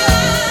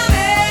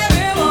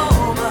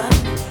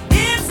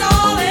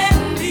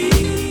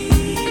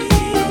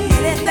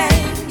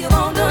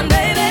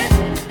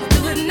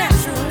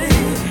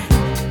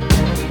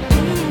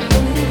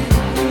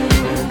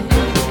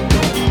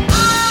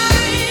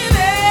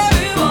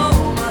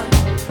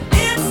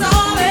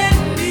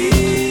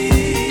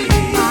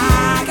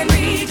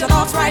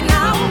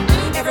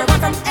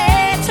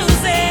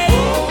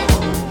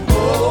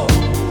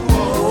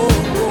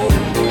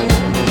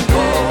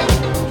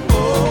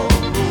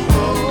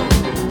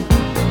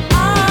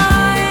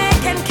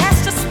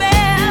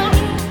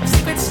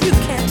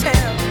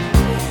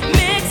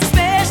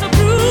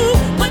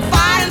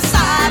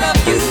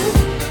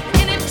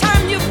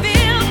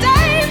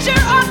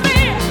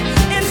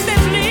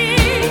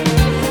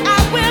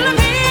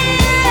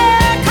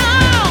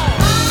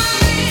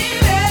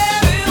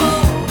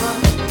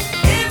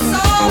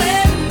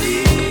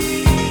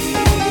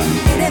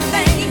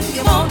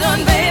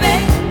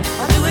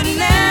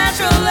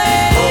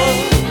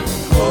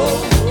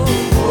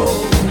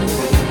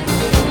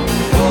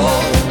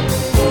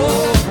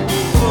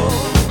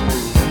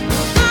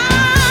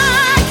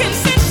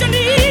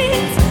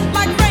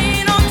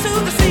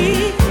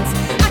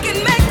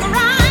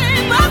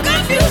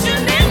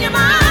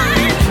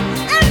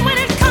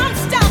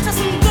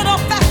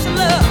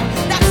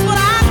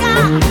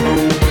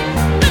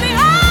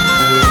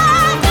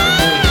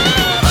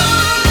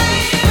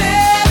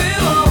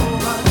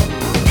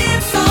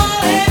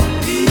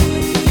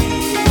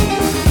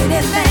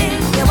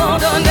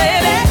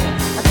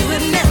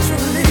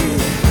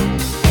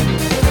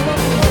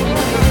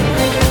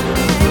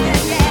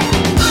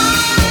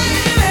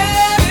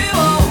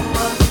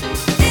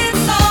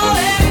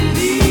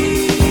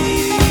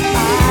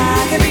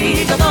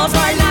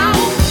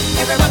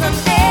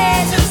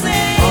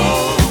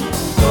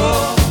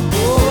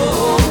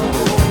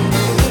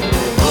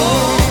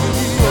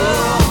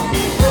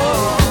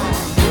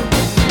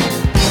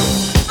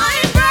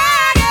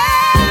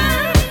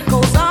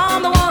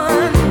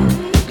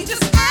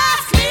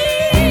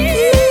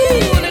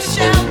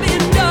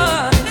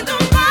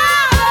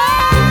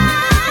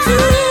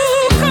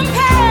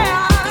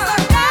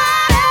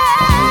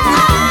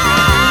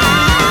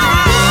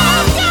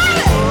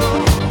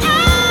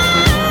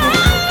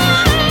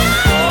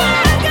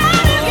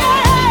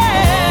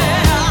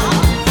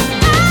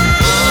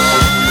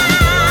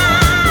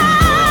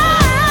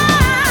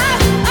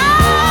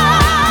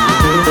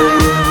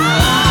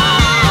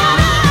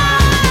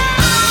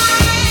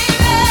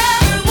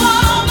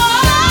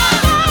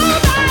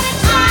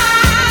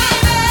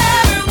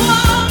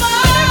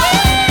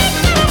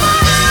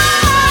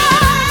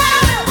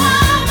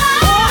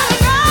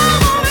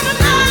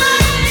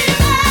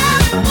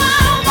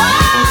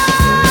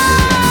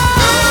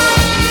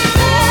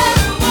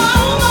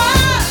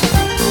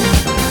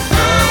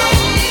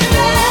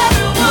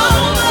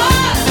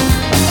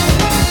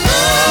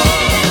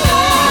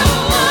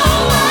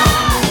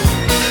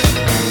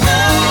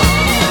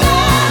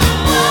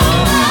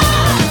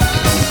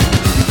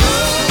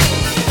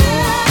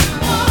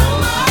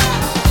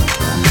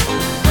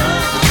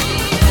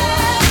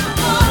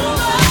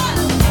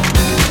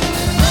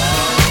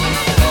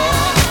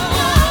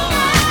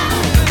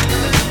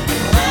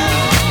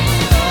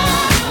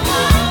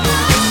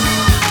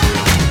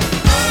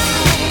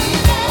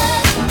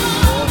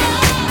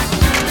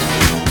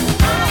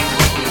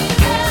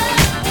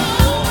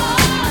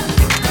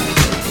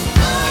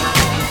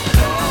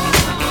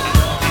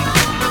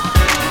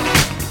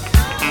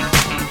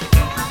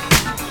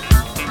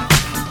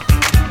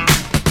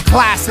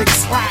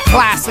 Classics,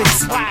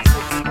 classics, classics.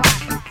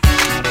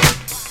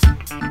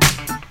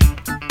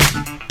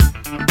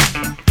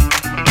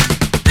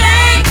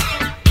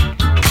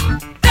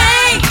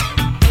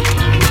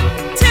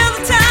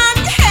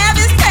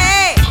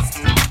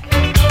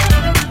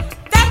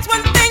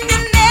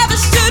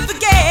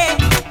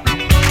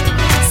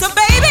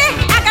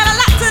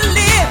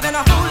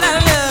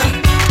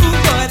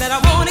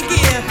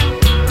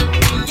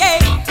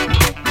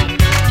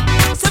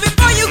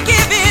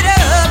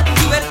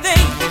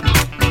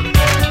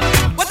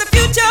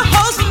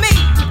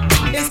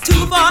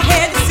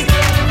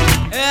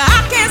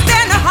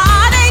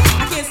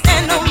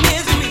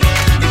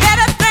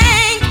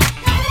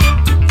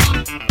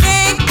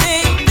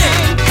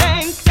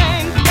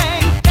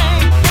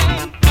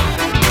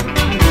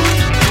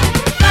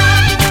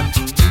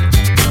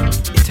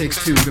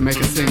 To make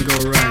a thing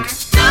go right.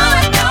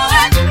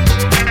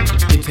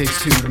 It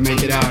takes two to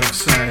make it out of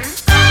sight.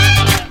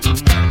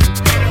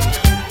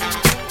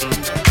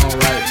 All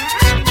right.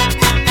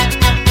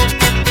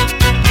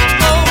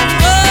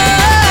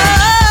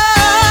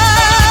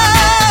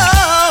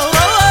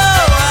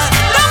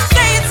 Don't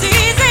say it's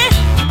easy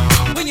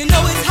when you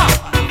know it's hard.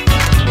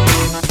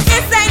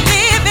 This ain't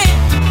living,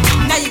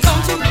 now you're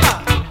gone too far.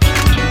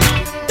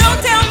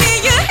 Don't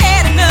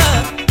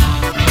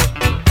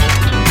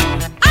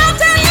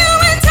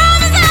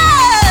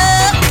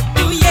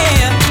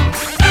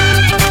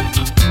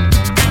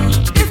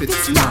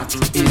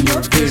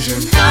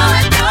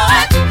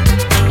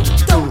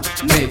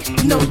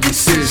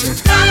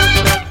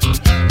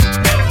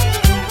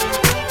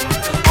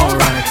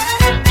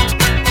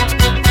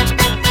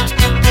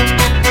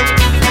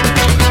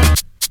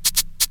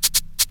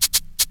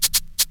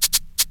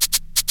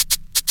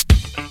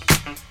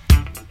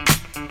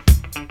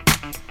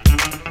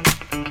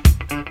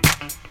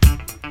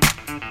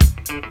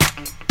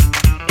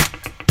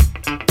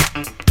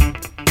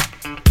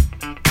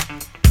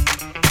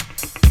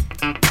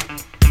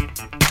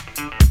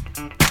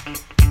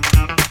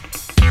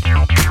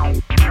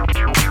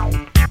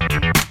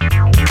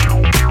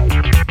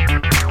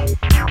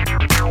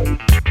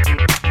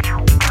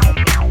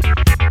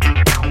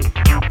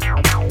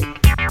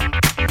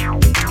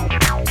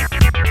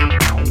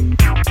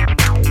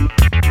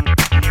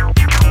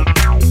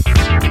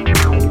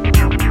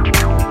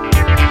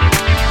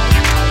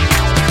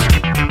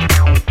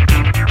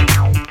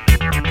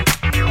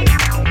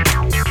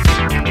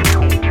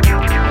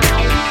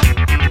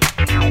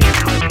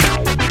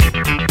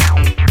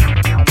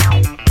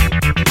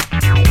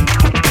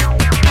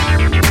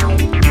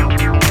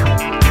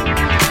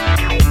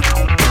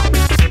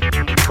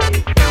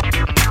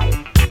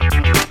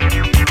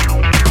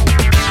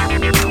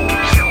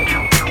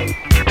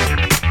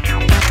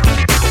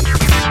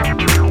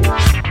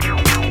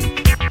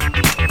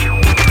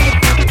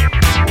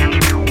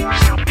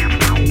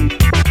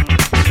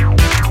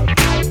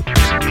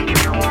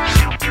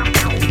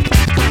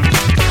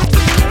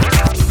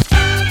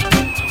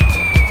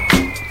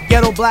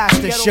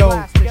Blaster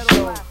Show.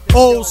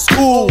 Old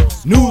school,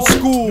 new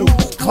school,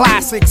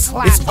 classics.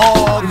 It's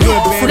all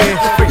good, baby.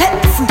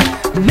 Let the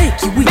freak make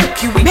you weak,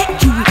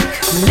 make you weak.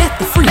 Let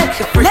the freak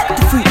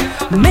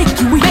make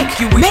you weak, make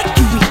you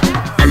weak.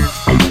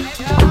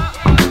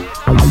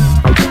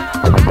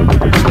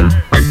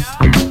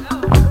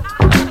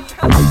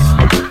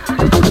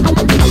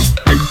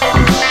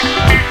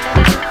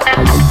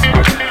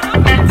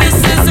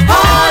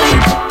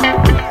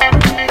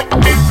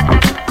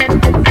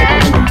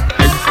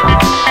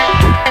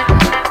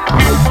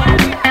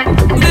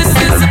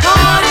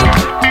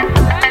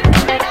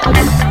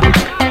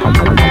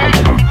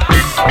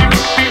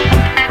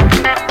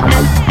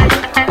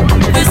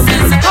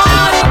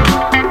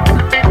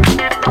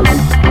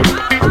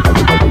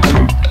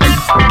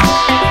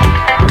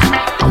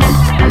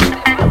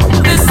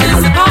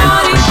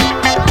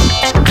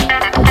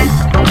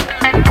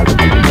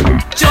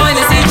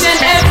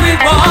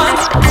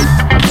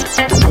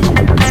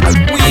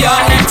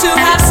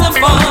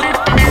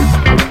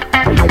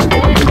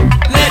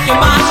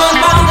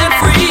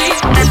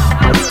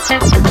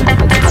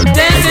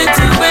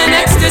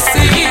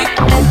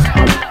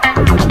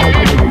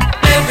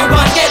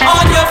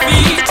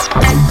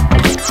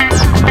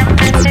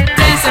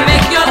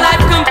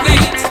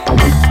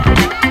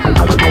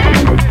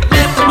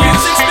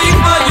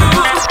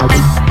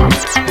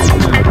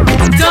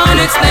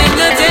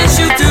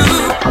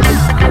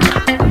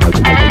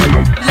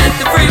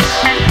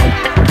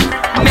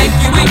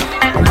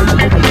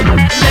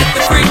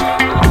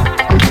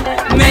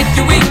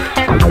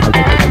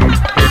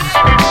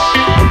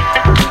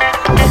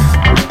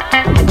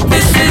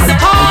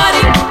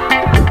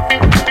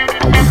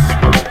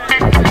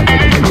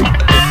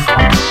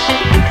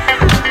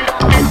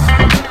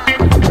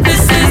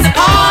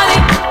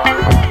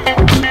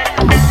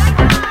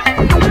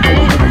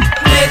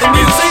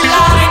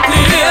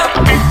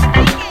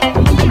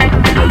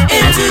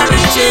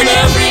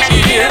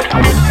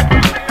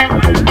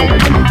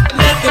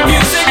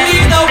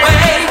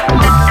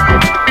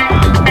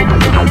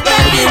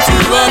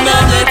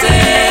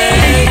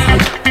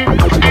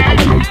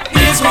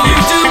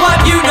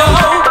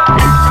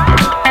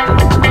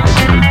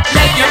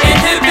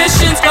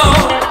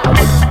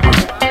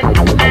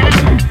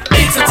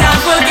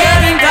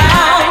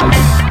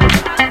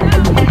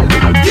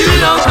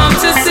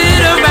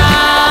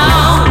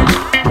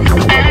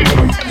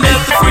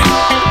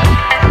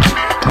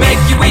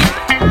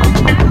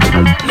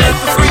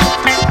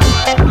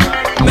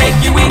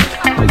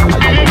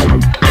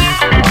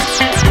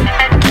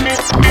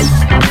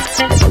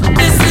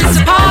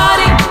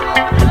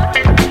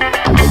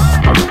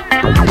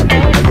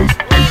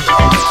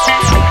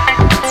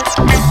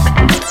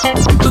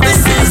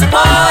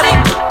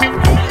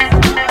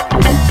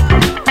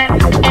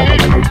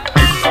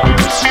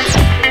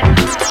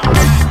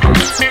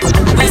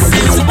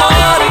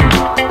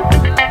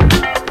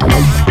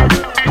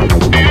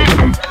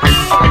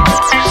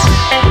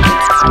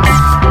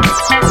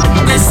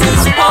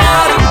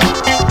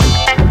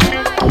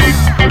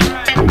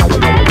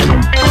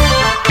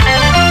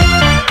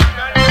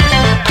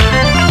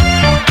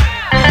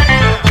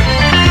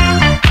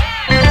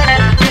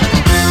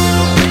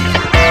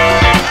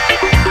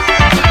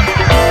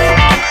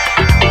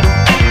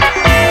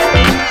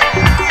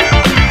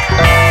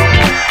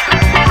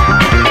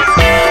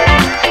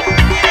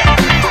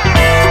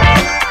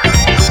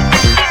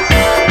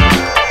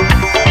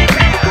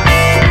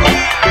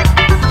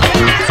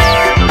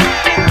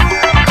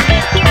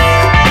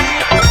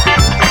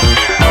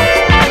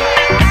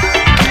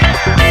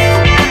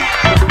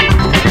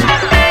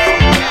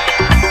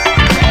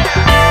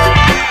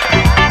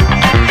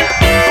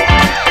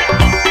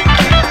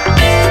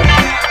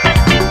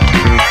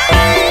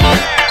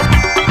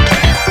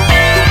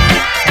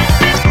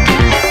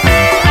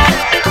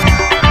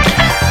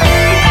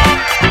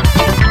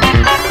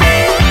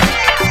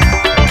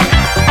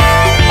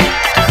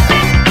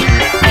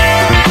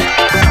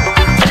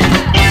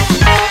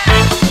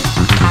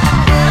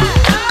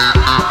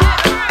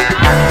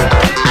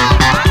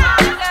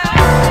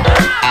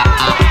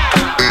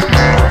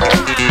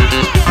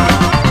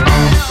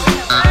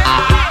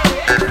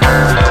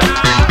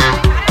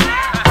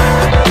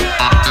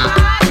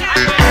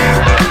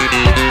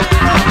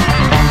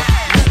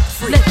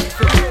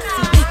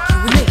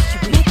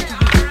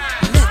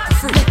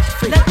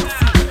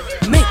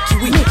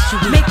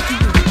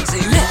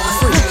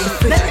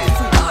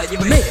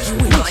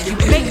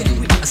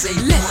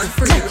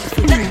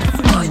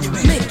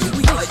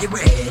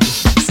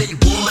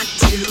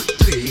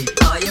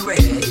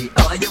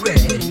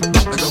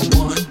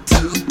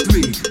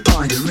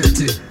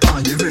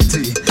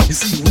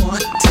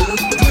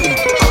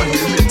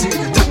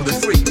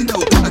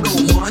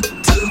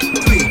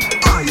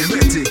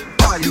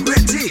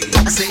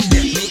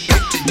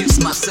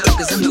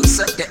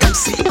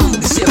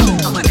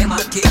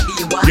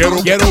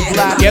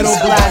 Ghetto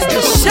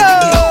Blaster Show.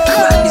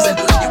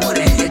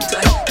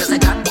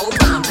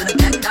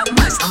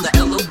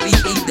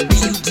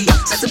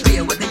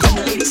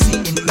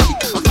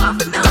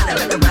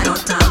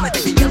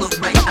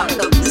 Right out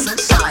of the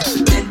sunshine.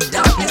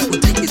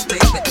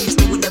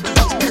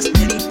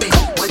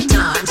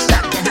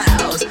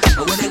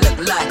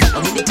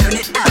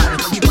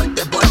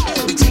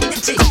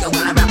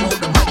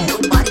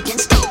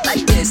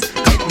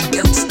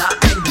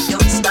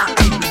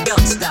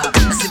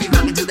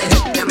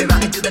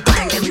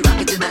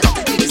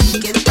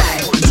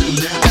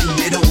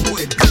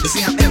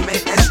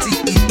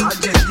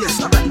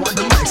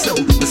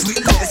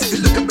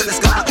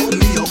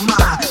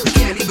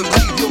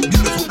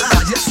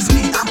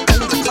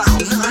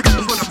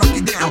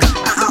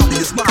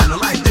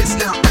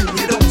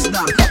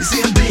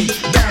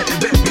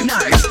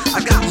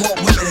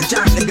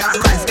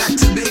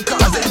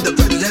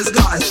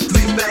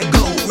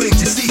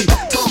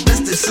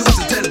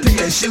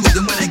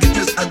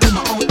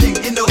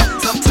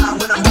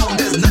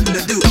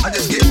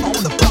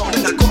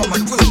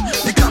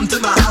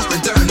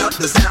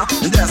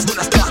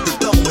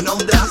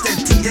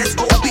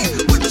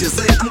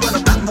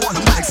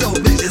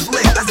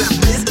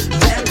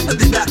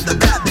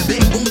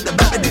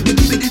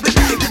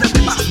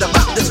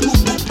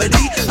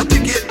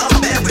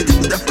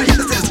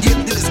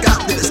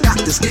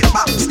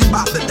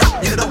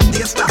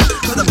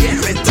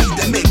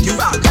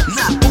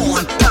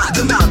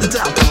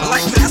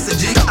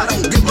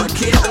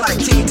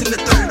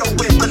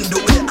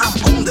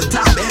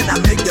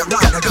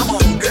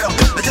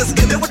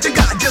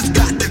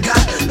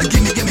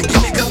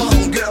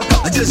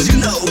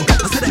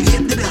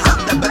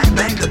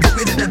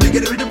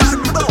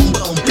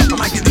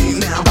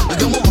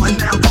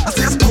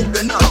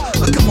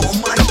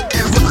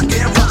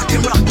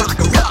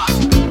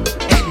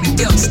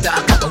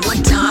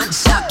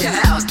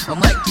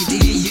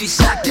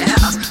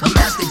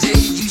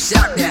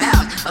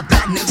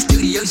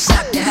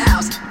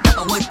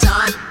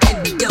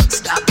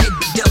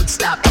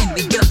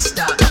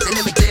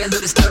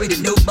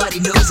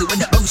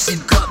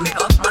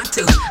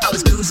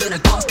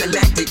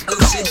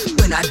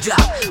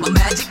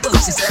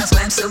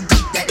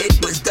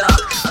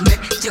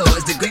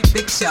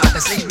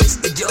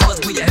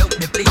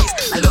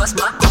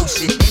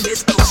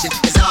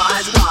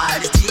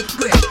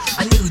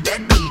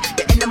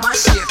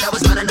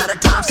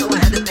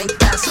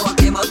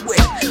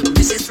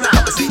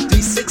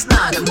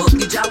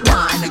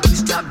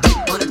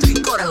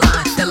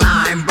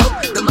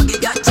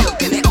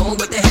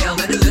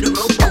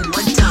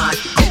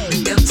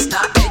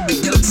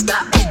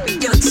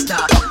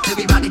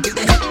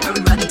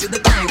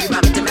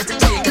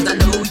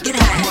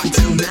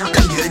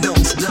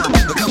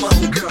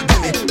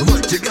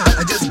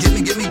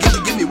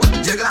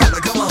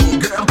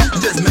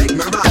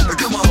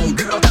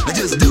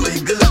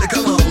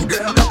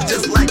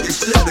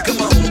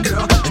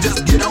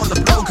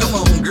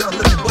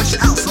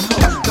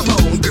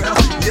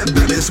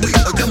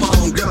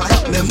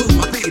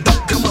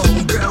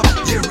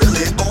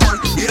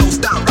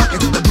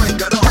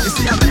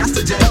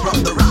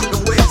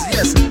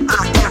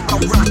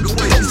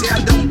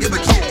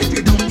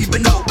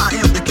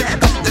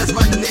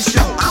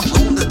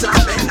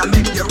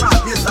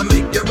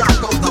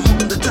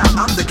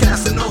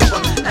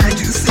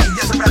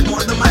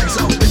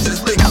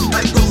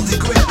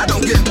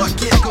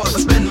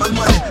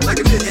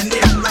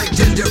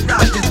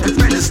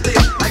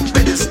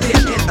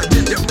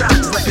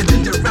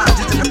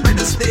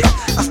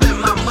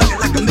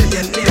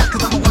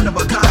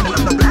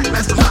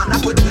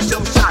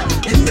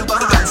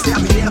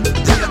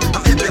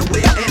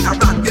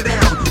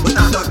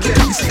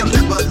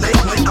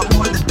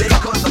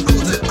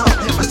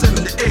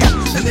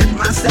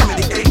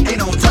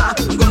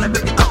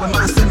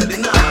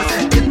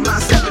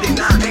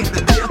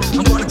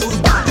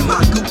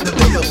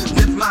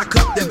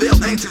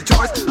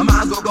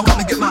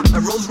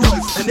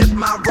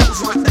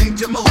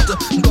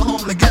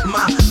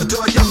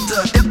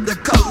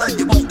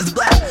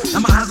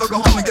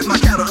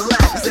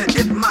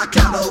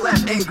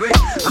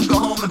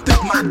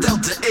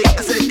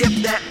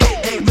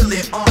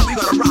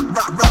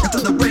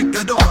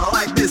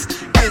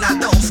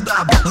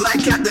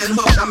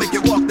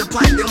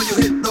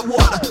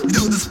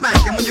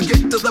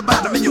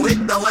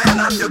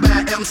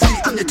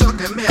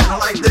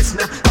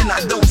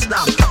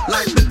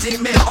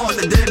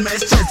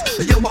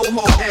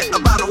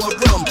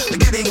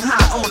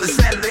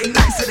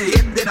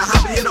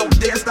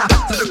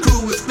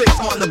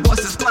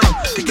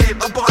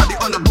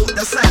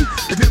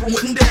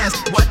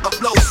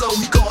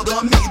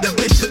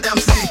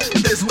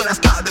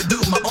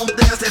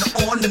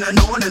 And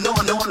on and on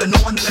and on and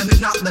on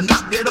and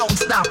not, it don't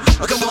stop.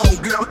 Come on,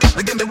 girl,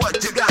 give me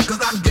what you got.